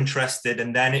more interested.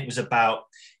 And then it was about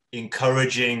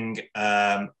encouraging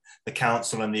the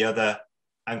council and the other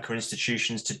anchor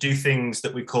institutions to do things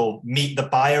that we call meet the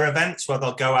buyer events, where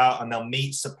they'll go out and they'll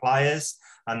meet suppliers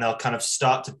and they'll kind of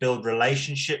start to build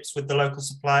relationships with the local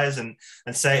suppliers and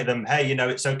say to them, hey, you know,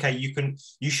 it's okay,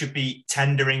 you should be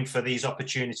tendering for these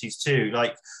opportunities too.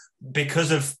 Like,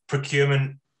 because of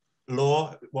procurement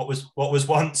law, what was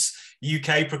once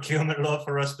UK procurement law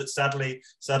for us, but sadly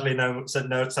no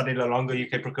longer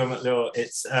UK procurement law.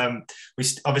 It's we're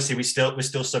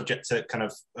still subject to kind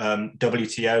of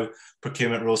WTO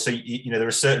procurement rules. So you know, there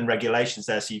are certain regulations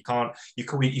there. So you can't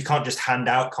just hand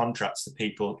out contracts to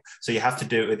people. So you have to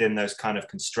do it within those kind of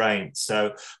constraints.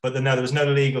 So, but no, there was no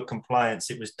legal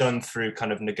compliance. It was done through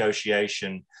kind of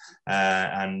negotiation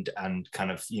and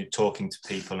kind of, you know, talking to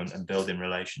people and building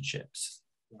relationships.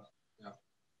 Yeah.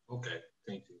 Okay.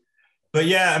 Thank you. But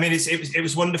yeah, I mean, it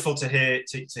was wonderful to hear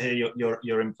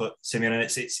your input, Simion, and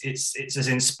it's as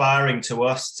inspiring to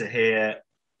us to hear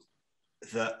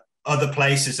that other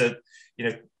places are,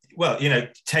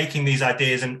 taking these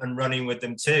ideas and running with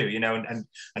them too,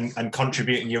 and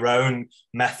contributing your own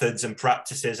methods and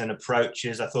practices and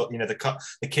approaches. I thought,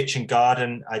 the kitchen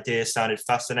garden idea sounded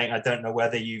fascinating. I don't know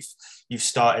whether you've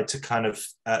started to kind of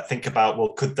think about,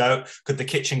 well, could the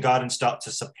kitchen garden start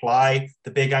to supply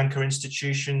the big anchor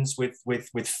institutions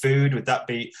with food? Would that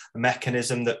be a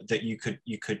mechanism that you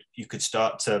could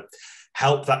start to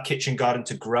help that kitchen garden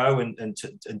to grow and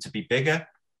to be bigger?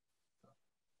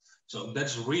 So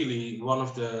that's really one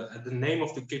of the name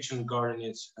of the kitchen garden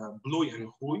is Bloei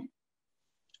en Groei.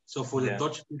 So for the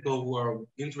Dutch people who are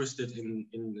interested to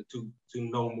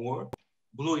know more,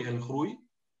 Bloei en Groei,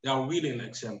 they are really an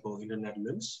example in the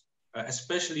Netherlands,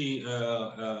 especially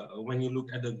when you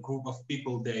look at the group of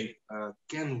people they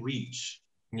can reach.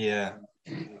 Yeah.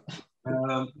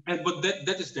 But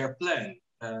that is their plan,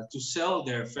 to sell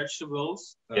their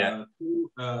vegetables to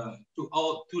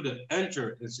the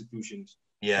anchor institutions.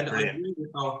 Yeah, and I agree with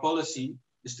our policy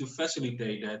is to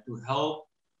facilitate that, to help,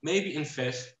 maybe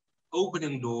invest,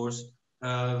 opening doors,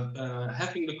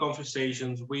 having the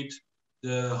conversations with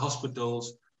the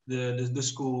hospitals, the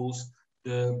schools,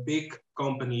 the big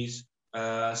companies,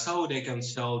 so they can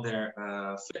sell their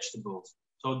vegetables.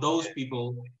 So those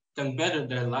people can better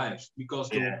their lives, because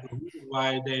the reason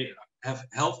why they have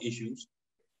health issues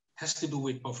has to do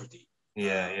with poverty.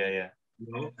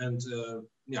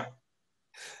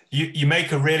 You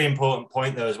make a really important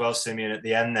point though as well, Simion, at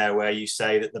the end there, where you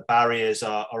say that the barriers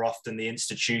are often the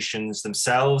institutions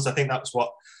themselves. I think that's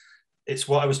what it's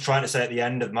what I was trying to say at the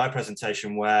end of my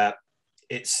presentation, where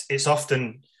it's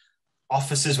often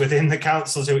officers within the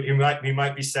councils who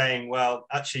might be saying, well,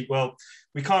 actually, well,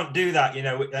 we can't do that, you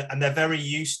know, and they're very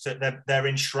used to, they're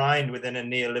enshrined within a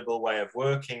neoliberal way of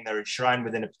working, they're enshrined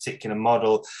within a particular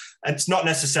model, and it's not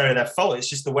necessarily their fault, it's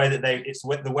just the way that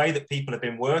the way that people have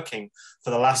been working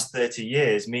for the last 30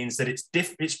 years means that it's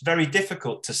very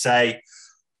difficult to say,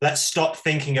 let's stop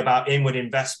thinking about inward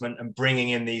investment and bringing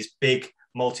in these big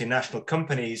multinational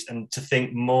companies and to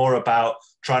think more about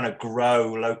trying to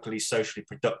grow locally socially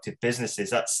productive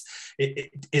businesses.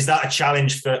 Is that a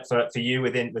challenge for you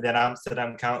within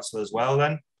Amsterdam Council as well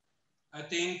then? I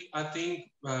think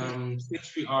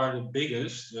since we are the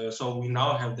biggest, so we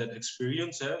now have that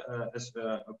experience as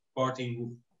a party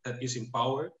that is in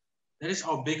power. That is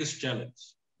our biggest challenge.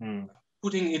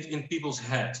 Putting it in people's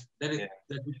head that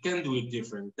we can do it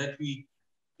different. That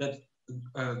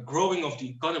growing of the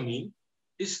economy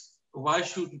is, why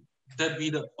should that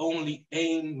be the only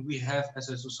aim we have as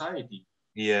a society?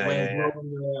 When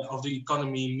growing of the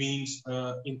economy means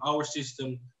in our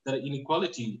system that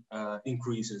inequality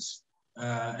increases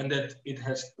and that it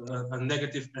has a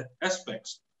negative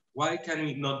aspects. Why can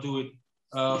we not do it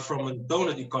from a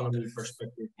donut economy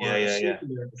perspective or a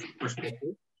circular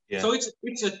perspective? So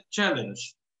it's a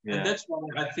challenge, and that's why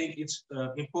I think it's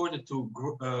important to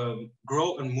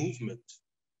grow a movement.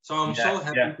 So I'm so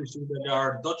happy to see that there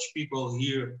are Dutch people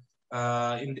here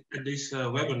in this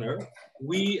webinar.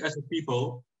 We as a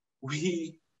people,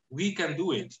 we can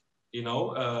do it, you know,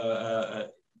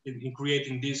 in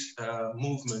creating this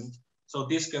movement. So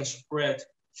this can spread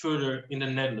further in the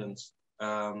Netherlands.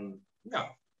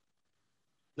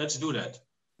 Let's do that.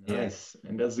 Yes,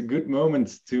 and that's a good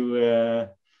moment to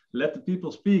let the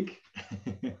people speak.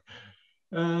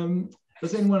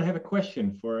 Does anyone have a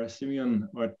question for Simion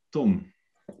or Tom?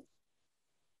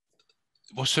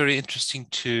 It was very interesting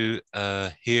to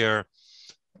hear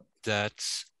that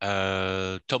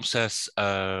Tom says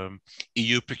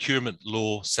EU procurement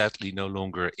law sadly no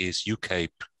longer is UK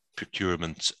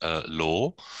procurement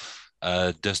law.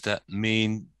 Does that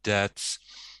mean that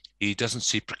he doesn't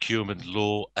see procurement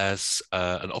law as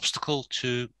an obstacle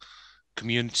to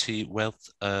community wealth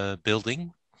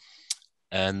building?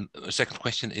 And a second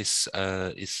question is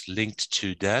linked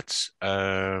to that.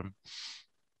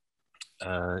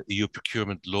 EU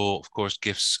procurement law, of course,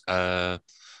 gives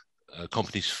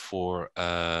companies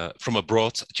from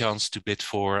abroad a chance to bid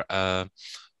for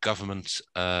government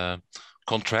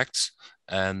contracts,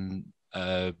 and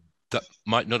that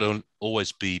might not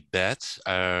always be bad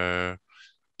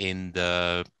in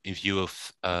view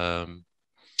of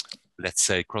let's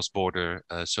say cross-border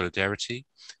solidarity.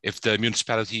 If the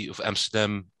municipality of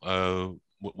Amsterdam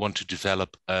want to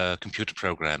develop a computer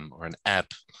program or an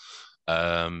app,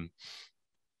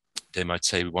 they might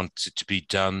say we want it to be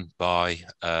done by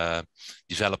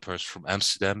developers from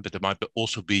Amsterdam, but there might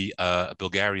also be a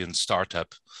Bulgarian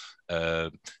startup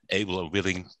able and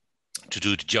willing to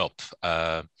do the job.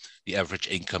 The average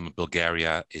income in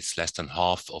Bulgaria is less than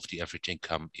half of the average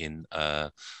income in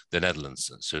the Netherlands,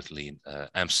 and certainly in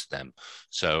Amsterdam.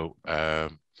 So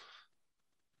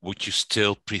would you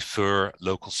still prefer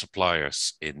local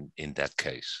suppliers in that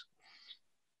case?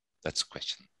 That's a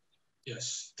question.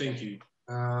 Yes, thank you.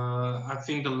 I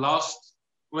think the last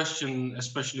question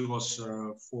especially was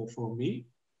for me.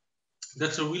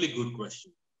 That's a really good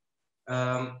question.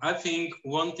 I think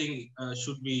one thing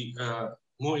should be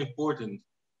more important.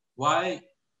 Why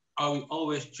are we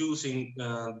always choosing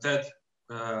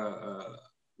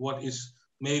what is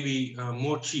maybe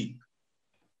more cheap?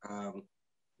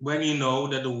 When you know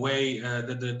that the way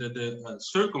the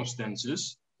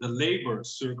circumstances, the labor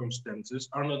circumstances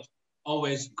are not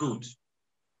always good.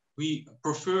 We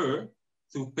prefer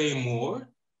to pay more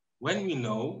when we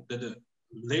know that the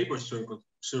labor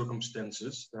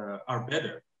circumstances are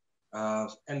better.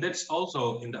 And that's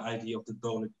also in the idea of the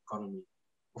donut economy,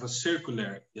 of a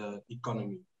circular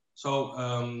economy. So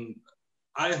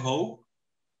I hope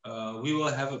we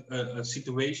will have a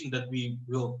situation that we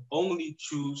will only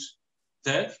choose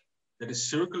that is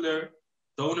circular,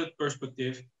 donut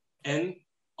perspective, and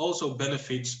also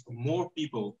benefits more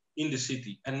people in the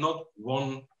city and not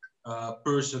one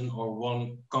person or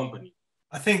one company.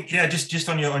 I think, just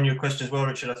on your question as well,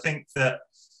 Richard, I think that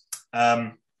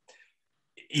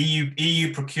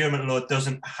EU procurement law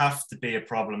doesn't have to be a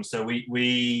problem. So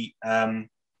the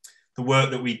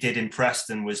work that we did in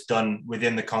Preston was done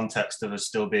within the context of us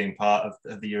still being part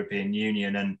of the European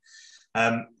Union. And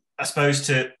I suppose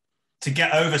to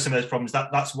get over some of those problems,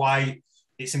 that's why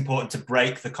it's important to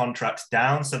break the contracts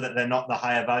down so that they're not the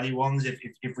higher value ones. If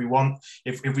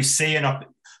we see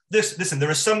listen, there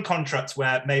are some contracts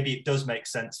where maybe it does make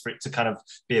sense for it to kind of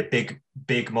be a big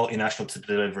multinational to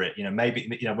deliver it. Maybe,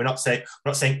 we're not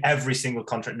saying every single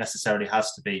contract necessarily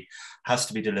has to be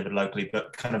delivered locally,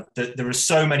 but kind of there are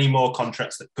so many more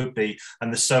contracts that could be,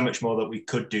 and there's so much more that we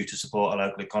could do to support a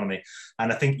local economy.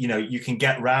 And I think, you can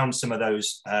get around some of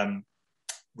those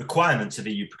requirements of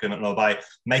EU procurement law by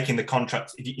making the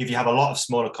contracts. If you have a lot of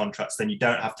smaller contracts, then you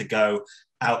don't have to go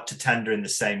out to tender in the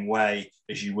same way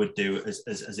as you would do as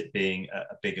it being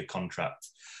a bigger contract.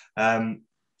 The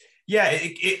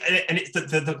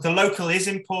local is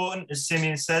important, as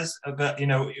Simion says, but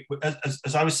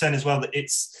as I was saying as well, that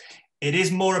it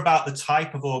is more about the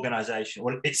type of organization.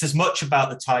 Well, it's as much about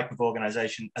the type of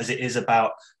organization as it is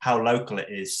about how local it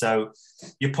is. So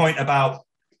your point about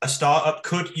a startup,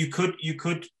 you could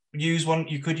use one.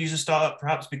 You could use a startup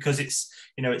perhaps because it's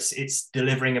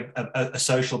delivering a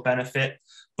social benefit.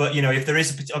 But if there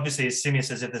is obviously, as Simion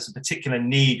says, if there's a particular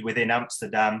need within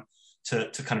Amsterdam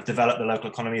to kind of develop the local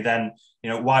economy, then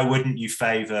why wouldn't you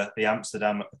favour the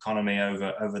Amsterdam economy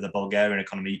over the Bulgarian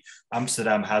economy?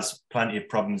 Amsterdam has plenty of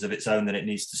problems of its own that it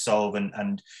needs to solve,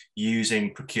 and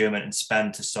using procurement and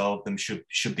spend to solve them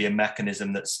should be a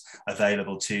mechanism that's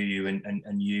available to you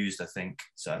and used, I think.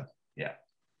 So yeah.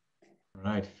 All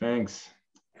right, thanks.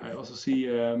 I also see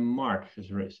Mark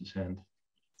has raised his hand.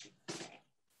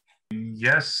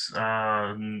 Yes,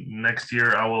 next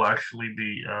year I will actually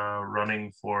be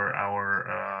running for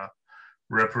our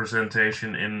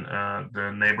representation in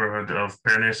the neighborhood of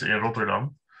Pernis in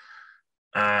Rotterdam.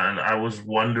 And I was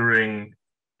wondering,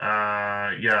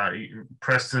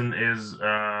 Preston is,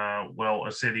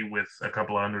 a city with a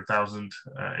couple of 100,000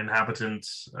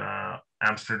 inhabitants.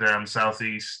 Amsterdam,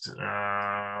 Southeast,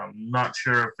 not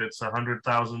sure if it's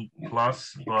 100,000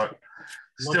 plus, but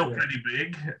still pretty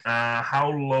big. How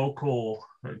local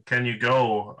can you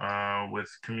go with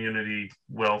community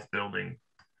wealth building?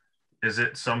 Is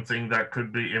it something that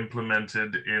could be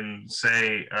implemented in,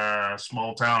 say, a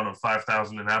small town of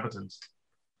 5,000 inhabitants?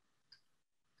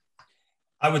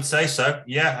 I would say so.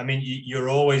 Yeah, I mean, you're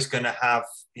always going to have,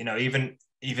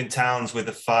 even towns with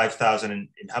the 5,000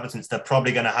 inhabitants, they're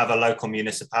probably going to have a local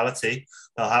municipality.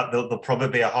 There'll probably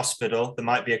be a hospital. There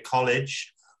might be a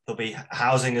college. There'll be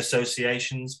housing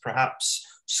associations, perhaps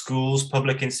schools,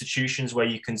 public institutions where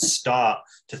you can start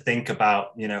to think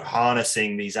about,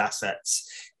 harnessing these assets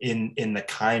in the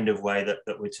kind of way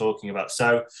that we're talking about.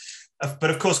 So, but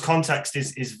of course, context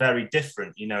is very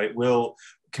different.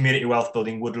 Community wealth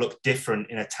building would look different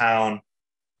in a town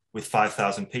with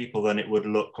 5,000 people than it would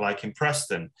look like in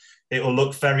Preston. It will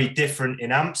look very different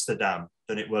in Amsterdam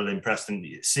than it will in Preston.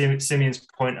 Simion's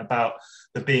point about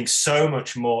there being so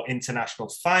much more international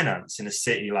finance in a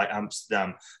city like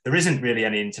Amsterdam, there isn't really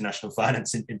any international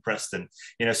finance in Preston.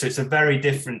 So it's a very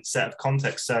different set of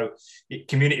context. So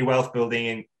community wealth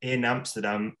building in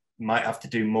Amsterdam might have to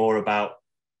do more about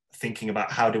thinking about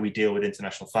how do we deal with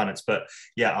international finance. But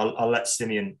yeah, I'll let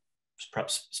Simion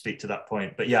perhaps speak to that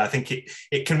point. But yeah, I think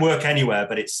it can work anywhere,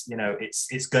 but it's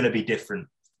going to be different.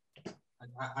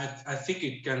 I think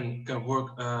it can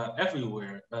work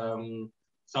everywhere.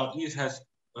 Southeast has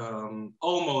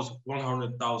almost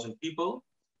 100,000 people.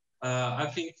 I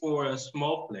think for a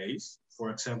small place, for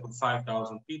example,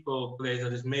 5,000 people, place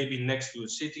that is maybe next to a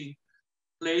city,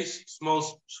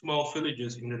 small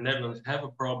villages in the Netherlands have a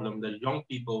problem that young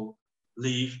people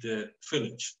leave the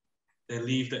village. They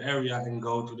leave the area and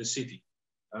go to the city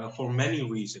for many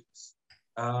reasons.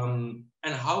 And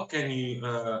how can you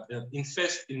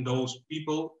invest in those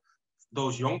people,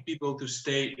 those young people, to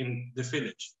stay in the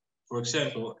village? For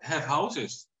example, have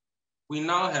houses. We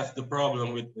now have the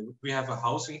problem we have a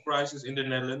housing crisis in the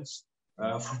Netherlands.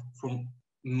 For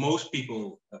most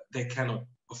people, they cannot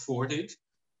afford it.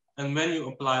 And when you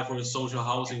apply for a social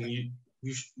housing,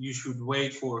 you should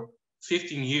wait for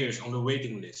 15 years on the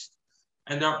waiting list.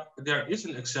 And there is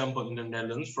an example in the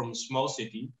Netherlands from a small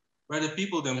city where the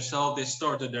people themselves, they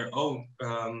started their own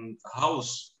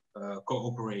housing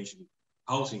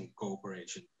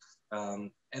cooperation.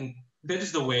 And that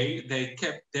is the way they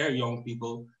kept their young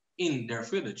people in their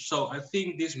village. So I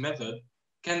think this method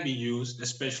can be used,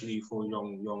 especially for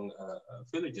young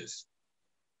villages,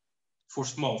 for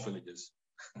small villages.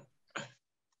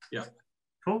 Yeah.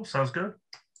 Cool. Sounds good.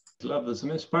 I love this.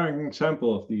 An inspiring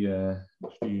example of the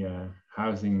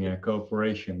housing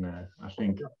cooperation. I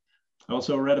think. I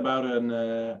also read about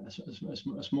a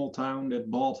small town that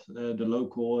bought the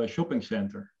local shopping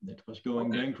center that was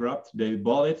going bankrupt. They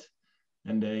bought it,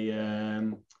 and they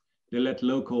let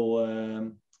local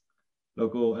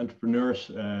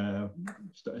entrepreneurs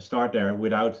start there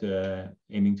without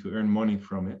aiming to earn money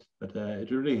from it. But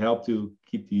it really helped to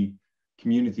keep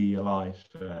community alive.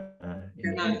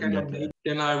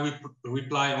 Can I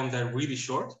reply on that really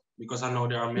short? Because I know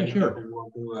there are many people who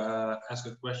want to ask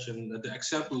a question. The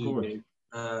example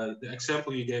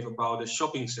you gave about the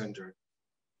shopping center.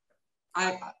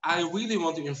 I really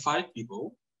want to invite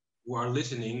people who are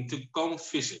listening to come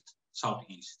visit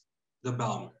Southeast, the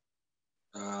Bijlmer.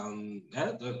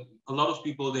 A lot of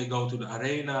people, they go to the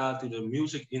arena, to the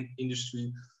music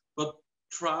industry, but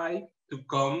try to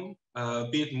come a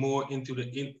bit more into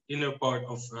the inner part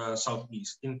of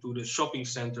Southeast, into the shopping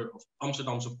center of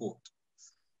Amsterdamse Poort.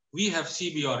 We have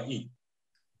CBRE,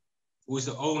 who is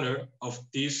the owner of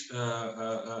this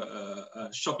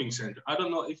shopping center. I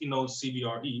don't know if you know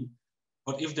CBRE,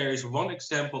 but if there is one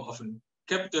example of a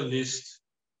capitalist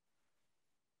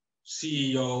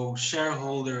CEO,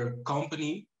 shareholder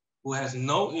company who has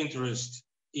no interest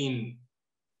in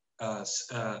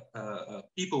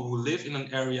people who live in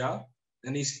an area,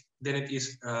 then it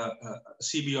is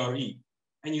CBRE.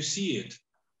 And you see it.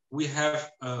 We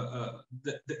have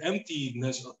the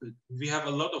emptiness of it. We have a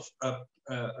lot of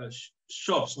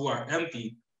shops who are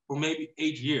empty for maybe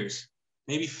 8 years.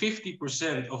 Maybe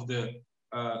 50% of the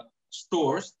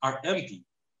stores are empty.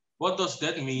 What does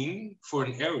that mean for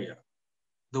an area?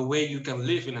 The way you can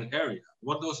live in an area.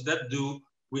 What does that do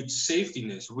with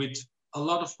safetyness, with a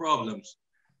lot of problems?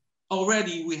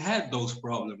 Already we had those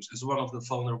problems as one of the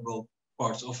vulnerable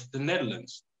parts of the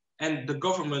Netherlands. And the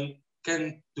government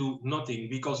can do nothing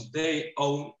because they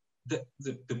own the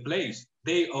place.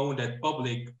 They own that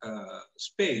public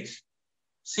space,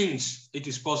 since it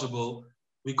is possible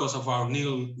because of our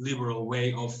neoliberal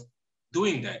way of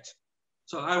doing that.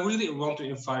 So I really want to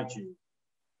invite you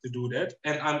to do that.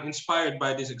 And I'm inspired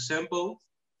by this example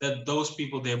that those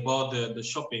people, they bought the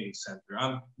shopping center.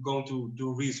 I'm going to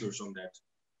do research on that.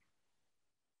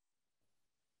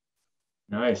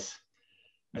 Nice.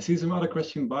 I see some other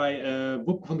question by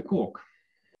Wopke van der Kolk.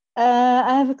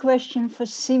 I have a question for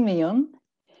Simion,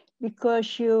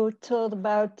 because you told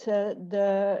about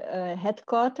the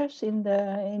headquarters in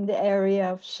the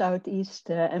area of Southeast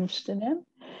Amsterdam.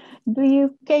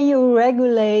 Can you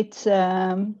regulate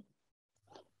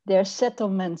their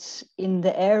settlements in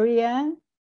the area,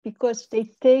 because they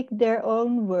take their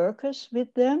own workers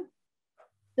with them?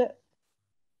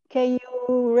 Can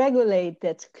you regulate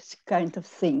that kind of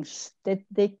things, that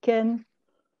they can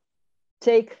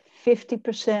take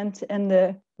 50% and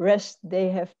the rest they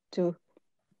have to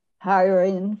hire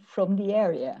in from the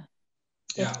area?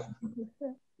 Yeah.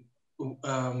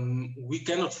 We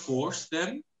cannot force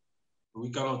them. We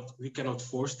cannot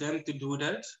force them to do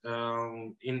that.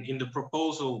 In the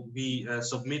proposal we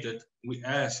submitted, we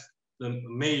asked the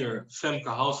mayor Femke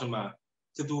Halsema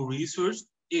to do research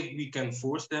if we can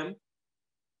force them.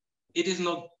 It is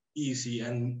not easy,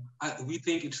 and we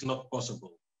think it's not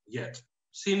possible yet,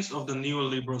 since of the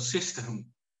neoliberal system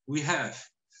we have.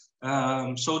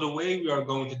 So the way we are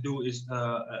going to do is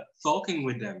talking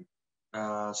with them,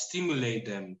 stimulate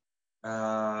them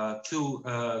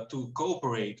to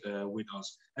cooperate with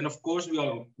us. And of course, we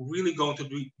are really going to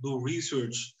do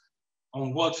research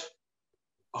on what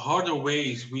harder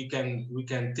ways we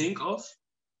can think of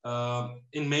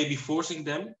in maybe forcing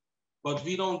them, but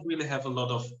we don't really have a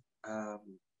lot of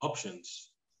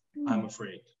options, I'm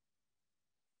afraid.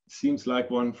 Seems like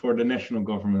one for the national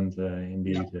government,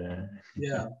 indeed.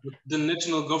 Yeah, the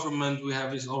national government we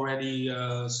have is already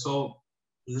so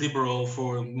liberal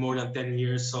for more than 10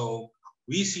 years. So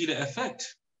we see the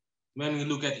effect when we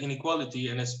look at inequality,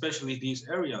 and especially these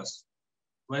areas.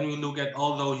 When we look at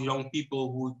all those young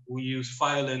people who use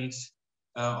violence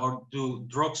or do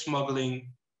drug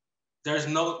smuggling, there's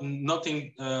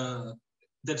nothing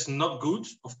that's not good,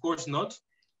 of course not,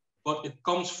 but it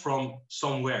comes from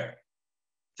somewhere.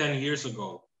 10 years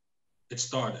ago, it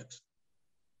started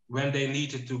when they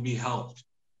needed to be helped.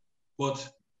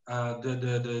 But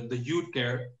the youth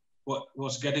care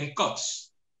was getting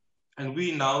cuts. And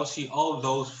we now see all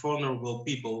those vulnerable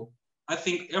people. I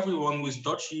think everyone who is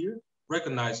Dutch here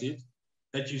recognizes it,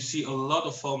 that you see a lot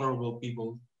of vulnerable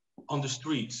people on the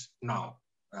streets now.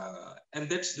 And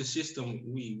that's the system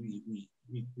we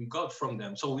got from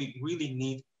them. So we really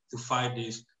need to fight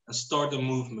this and start a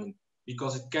movement,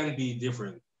 because it can be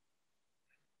different.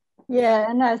 Yeah,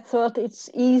 and I thought it's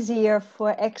easier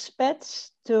for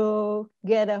expats to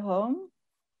get a home.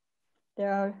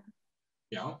 There are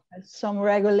some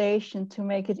regulation to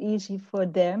make it easy for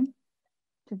them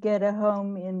to get a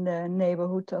home in the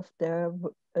neighborhood of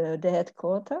the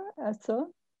headquarters, I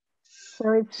thought.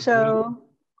 So it's so...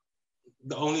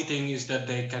 The only thing is that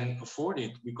they can afford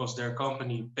it because their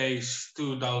company pays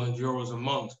 2,000 euros a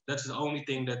month. That's the only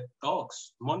thing that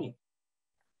talks, money.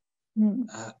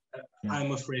 Yeah.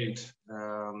 I'm afraid.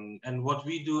 And what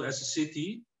we do as a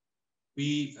city,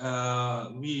 we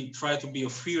try to be a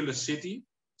fearless city.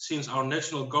 Since our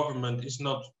national government is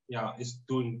not, is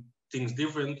doing things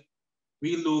different,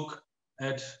 we look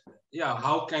at,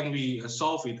 how can we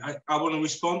solve it? I want to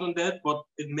respond on that, but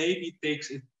it maybe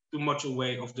takes it too much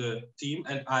away of the team,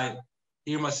 and I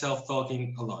hear myself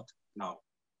talking a lot now.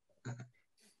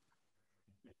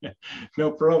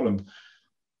 No problem.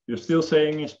 You're still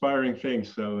saying inspiring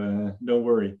things, so don't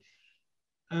worry.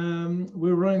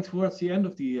 We're running towards the end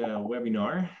of the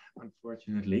webinar,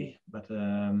 unfortunately, but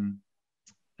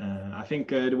I think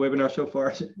the webinar so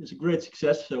far is a great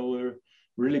success. So we're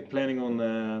really planning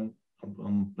on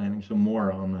planning some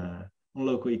more on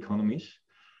local economies.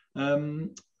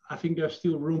 I think there's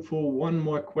still room for one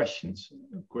more question.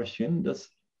 Does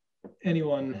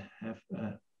anyone have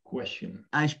a question?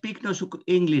 I speak no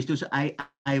English, dus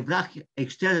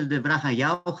ik stel de vraag aan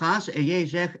jou, Hans, en jij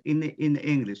zegt in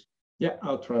Engels. Yeah,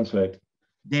 I'll translate.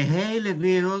 De hele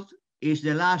wereld is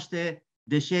de laatste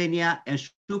decennia een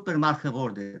supermarkt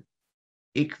geworden.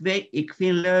 Ik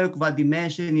vind leuk wat die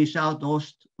mensen in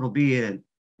Zuidoost proberen.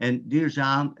 En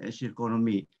duurzaam is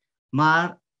economie.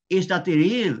 Maar is dat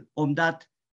reëel? Omdat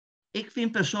ik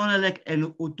vind persoonlijk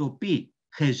een utopie.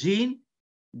 Gezien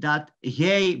dat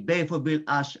jij bijvoorbeeld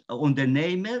als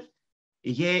ondernemer,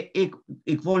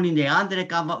 ik woon in de andere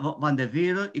kant van de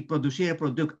wereld, ik produceer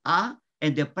product A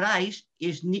en de prijs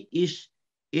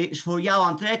is voor jou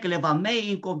aantrekkelijk wat mij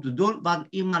in komt te doen, wat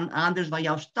iemand anders van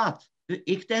jou staat. Dus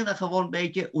ik denk dat gewoon een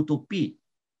beetje utopie.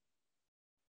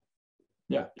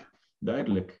 Ja,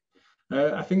 duidelijk.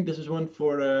 I think this is one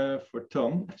for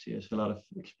Tom. He has a lot of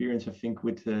experience, I think,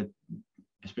 with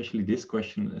especially this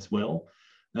question as well.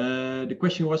 The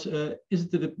question was: is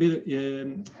it a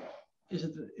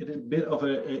bit of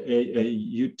a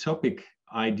utopic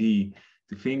idea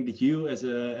to think that you, as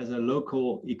a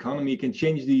local economy, can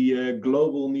change the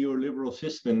global neoliberal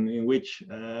system in which,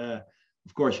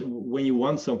 of course, when you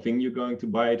want something, you're going to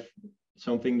buy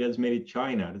something that's made in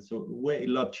China. That's a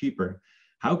lot cheaper.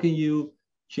 How can you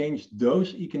change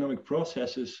those economic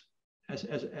processes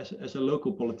as a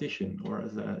local politician or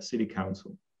as a city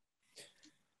council?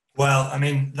 Well, I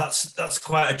mean, that's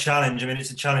quite a challenge. I mean,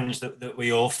 it's a challenge that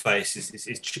we all face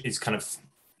is kind of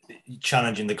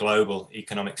challenging the global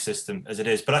economic system as it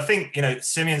is. But I think,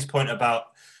 Simion's point about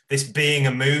this being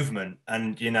a movement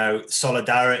and,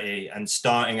 solidarity and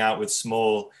starting out with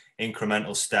small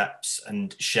incremental steps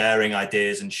and sharing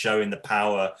ideas and showing the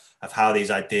power of how these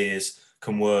ideas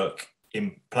can work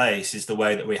in place is the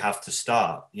way that we have to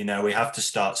start. We have to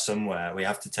start somewhere. We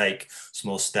have to take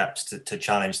small steps to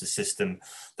challenge the system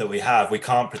that we have. We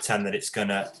can't pretend that it's going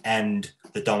to end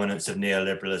the dominance of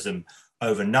neoliberalism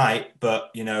overnight,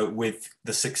 but with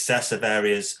the success of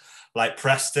areas like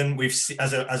Preston, we've seen,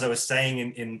 as I was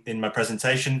saying in my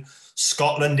presentation,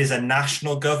 Scotland is a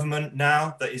national government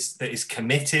now that is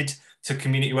committed to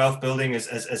community wealth building as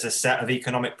a set of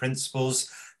economic principles.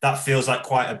 That feels like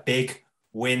quite a big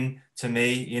win to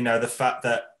me. The fact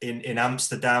that in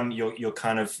Amsterdam you've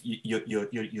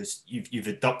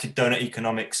adopted donut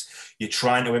economics, you're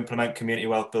trying to implement community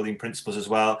wealth building principles as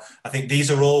well. I think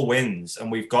these are all wins,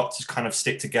 and we've got to kind of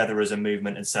stick together as a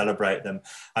movement and celebrate them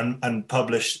and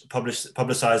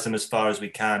publicize them as far as we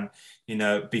can.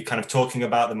 Be kind of talking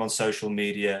about them on social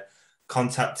media,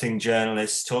 contacting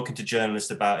journalists, talking to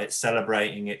journalists about it,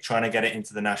 celebrating it, trying to get it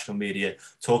into the national media,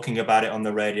 talking about it on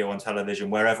the radio, on television,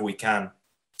 wherever we can.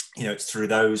 It's through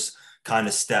those kind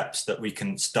of steps that we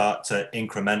can start to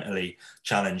incrementally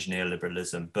challenge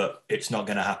neoliberalism, but it's not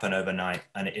going to happen overnight,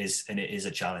 and it is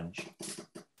a challenge.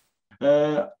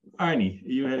 Arnie,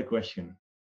 you had a question.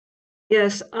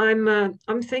 Yes,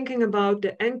 I'm thinking about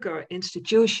the anchor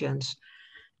institutions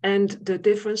and the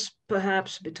difference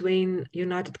perhaps between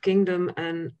United Kingdom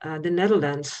and the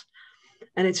Netherlands.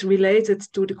 And it's related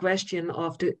to the question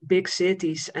of the big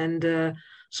cities and the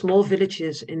small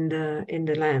villages in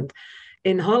the land.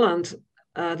 In Holland,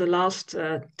 the last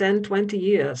 10-20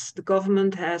 years, the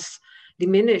government has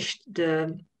diminished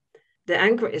the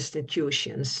anchor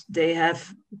institutions. They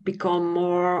have become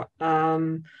more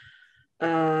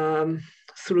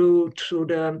through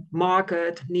the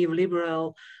market,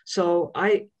 neoliberal. So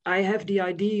I have the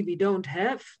idea we don't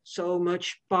have so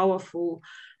much powerful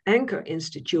anchor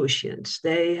institutions.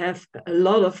 They have a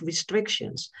lot of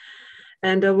restrictions.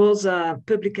 And there was a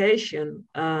publication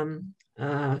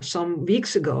some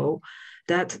weeks ago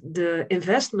that the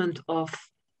investment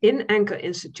in anchor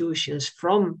institutions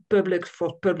for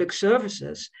public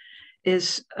services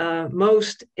is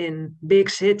most in big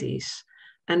cities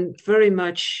and very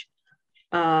much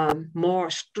more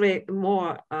strict,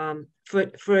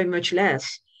 very much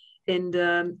less in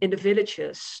the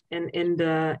villages and in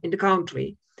the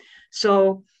country.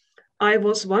 So I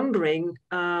was wondering,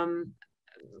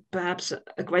 perhaps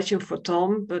a question for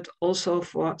Tom, but also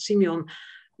for Simion,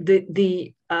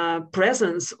 the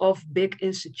presence of big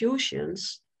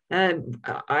institutions.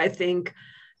 I think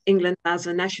England has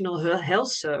a national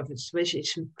health service, which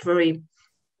is very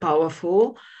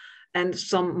powerful, and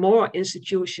some more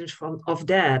institutions of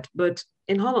that. But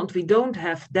in Holland, we don't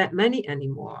have that many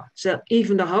anymore. So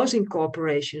even the housing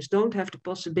corporations don't have the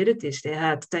possibilities they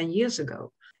had 10 years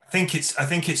ago. I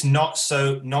think it's not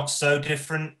so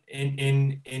different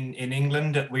in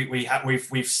England.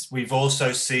 We've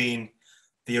also seen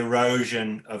the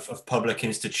erosion of public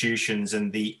institutions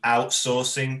and the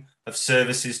outsourcing of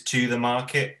services to the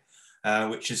market,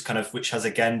 which has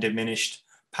again diminished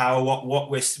power.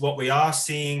 What we are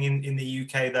seeing in the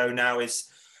UK though now is,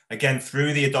 again,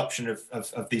 through the adoption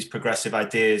of these progressive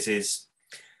ideas, is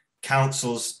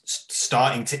councils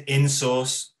starting to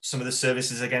insource some of the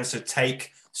services again. So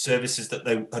take services that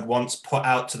they had once put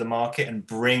out to the market and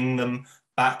bring them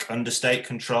back under state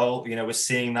control. You know, we're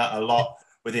seeing that a lot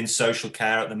within social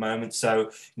care at the moment. So,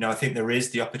 you know, I think there is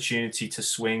the opportunity to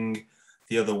swing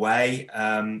the other way.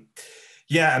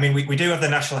 Yeah, I mean, we do have the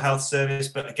National Health Service,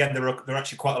 but again, there are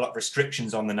actually quite a lot of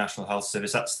restrictions on the National Health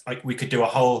Service. That's like, we could do a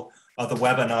whole other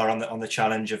webinar on the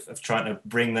challenge of trying to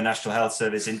bring the National Health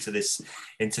Service into this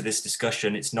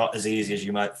discussion. It's not as easy as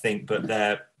you might think, but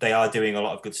they are doing a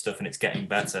lot of good stuff and it's getting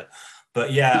better.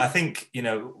 But yeah, I think, you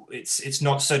know, it's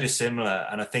not so dissimilar.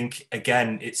 And I think,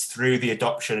 again, it's through the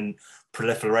adoption and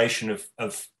proliferation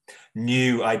of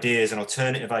new ideas and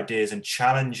alternative ideas and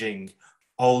challenging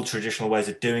old traditional ways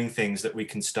of doing things that we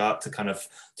can start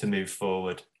to move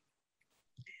forward.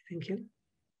 Thank you.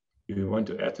 You want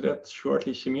to add to that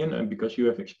shortly, Simion, and because you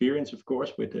have experience, of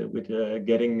course, with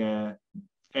getting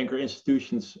anchor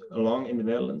institutions along in the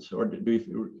Netherlands, or do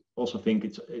you also think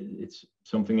it's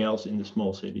something else in the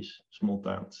small cities, small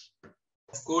towns?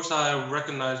 Of course, I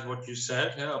recognize what you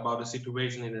said about the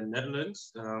situation in the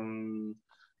Netherlands,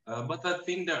 but I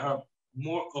think there are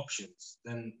more options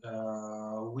than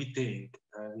we think,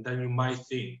 than you might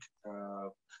think.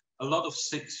 A lot of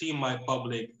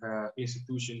semi-public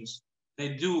institutions, they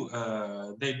do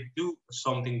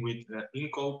something with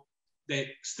income.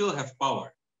 They still have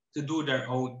power to do their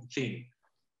own thing.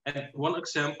 And one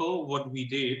example, what we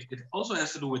did, it also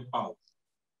has to do with power.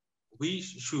 We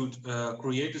should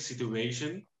create a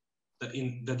situation that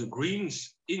the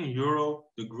Greens in Europe,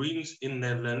 the Greens in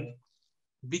Netherlands,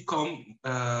 become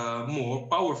more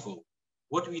powerful.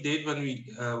 What we did when we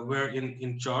were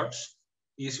in charge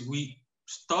is we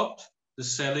stopped the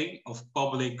selling of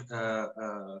public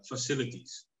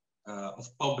facilities, of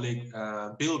public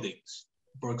buildings,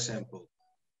 for example.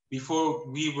 Before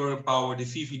we were in power, the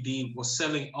VVD was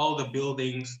selling all the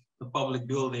buildings, the public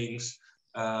buildings,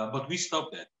 but we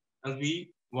stopped that. And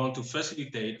we want to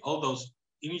facilitate all those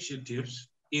initiatives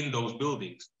in those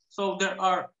buildings. So there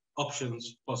are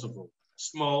options possible,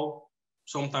 small,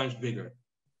 sometimes bigger.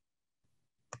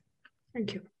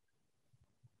 Thank you.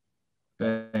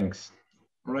 Thanks.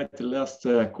 All right, the last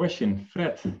question.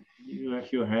 Fred, you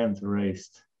have your hand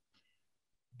raised.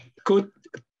 Could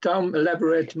Tom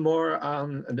elaborate more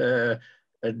on the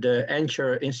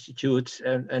anchor institutes,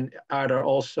 and are there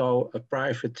also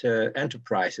private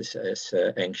enterprises as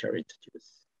anchor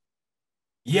institutes?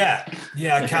 Yeah,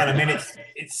 I can. I mean,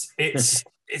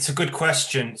 it's a good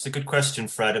question. It's a good question,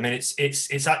 Fred. I mean,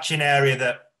 it's actually an area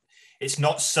that it's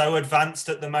not so advanced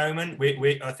at the moment.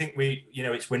 I think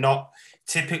we're not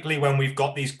typically, when we've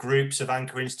got these groups of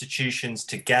anchor institutions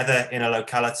together in a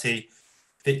locality,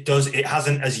 it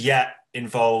hasn't as yet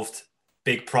involved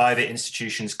big private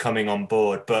institutions coming on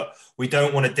board, but we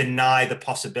don't want to deny the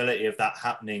possibility of that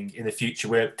happening in the future.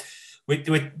 We're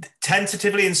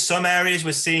tentatively, in some areas,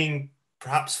 we're seeing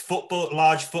perhaps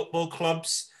large football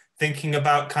clubs thinking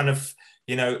about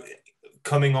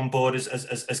coming on board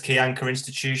as key anchor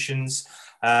institutions.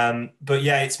 But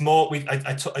yeah, it's more,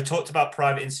 I talked about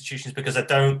private institutions because I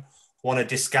don't want to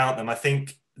discount them. I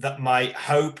think that my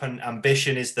hope and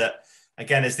ambition is that,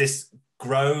 again, as this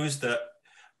grows, that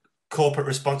corporate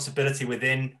responsibility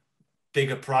within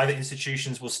bigger private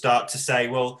institutions will start to say,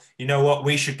 well, you know what,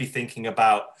 we should be thinking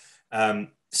about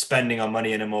spending our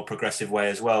money in a more progressive way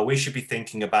as well. We should be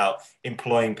thinking about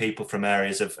employing people from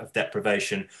areas of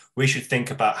deprivation. We should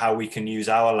think about how we can use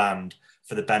our land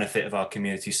for the benefit of our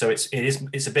community. So it's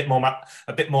a bit more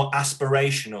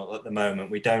aspirational at the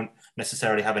moment. We don't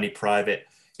necessarily have any private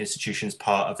institutions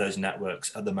part of those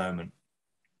networks at the moment.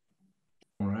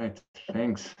 All right,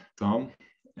 thanks, Tom.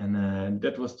 And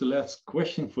that was the last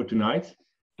question for tonight.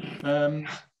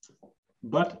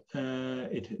 But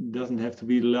it doesn't have to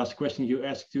be the last question you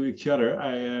ask to each other.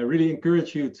 I really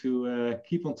encourage you to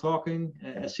keep on talking.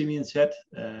 As Simion said,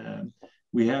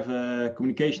 we have a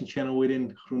communication channel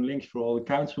within GroenLinks for all the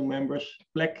council members.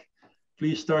 Plek,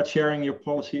 please start sharing your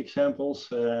policy examples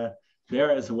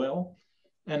there as well.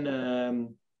 And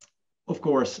of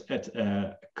course, at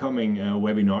coming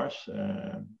webinars,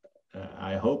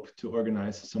 I hope to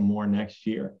organize some more next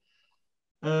year.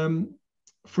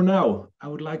 For now, I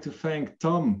would like to thank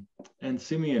Tom and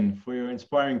Simion for your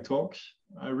inspiring talks.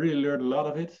 I really learned a lot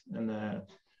of it, and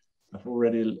I've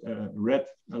already read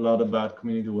a lot about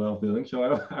community wealth building, so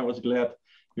I was glad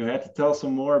you had to tell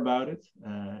some more about it.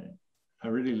 I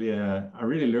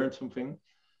really learned something.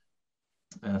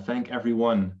 Thank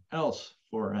everyone else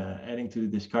for adding to the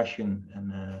discussion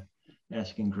and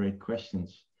asking great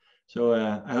questions. So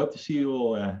I hope to see you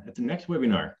all at the next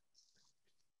webinar.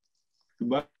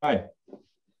 Goodbye.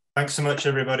 Thanks so much,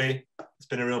 everybody. It's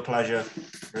been a real pleasure.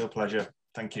 Real pleasure.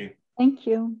 Thank you. Thank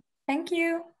you. Thank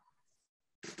you.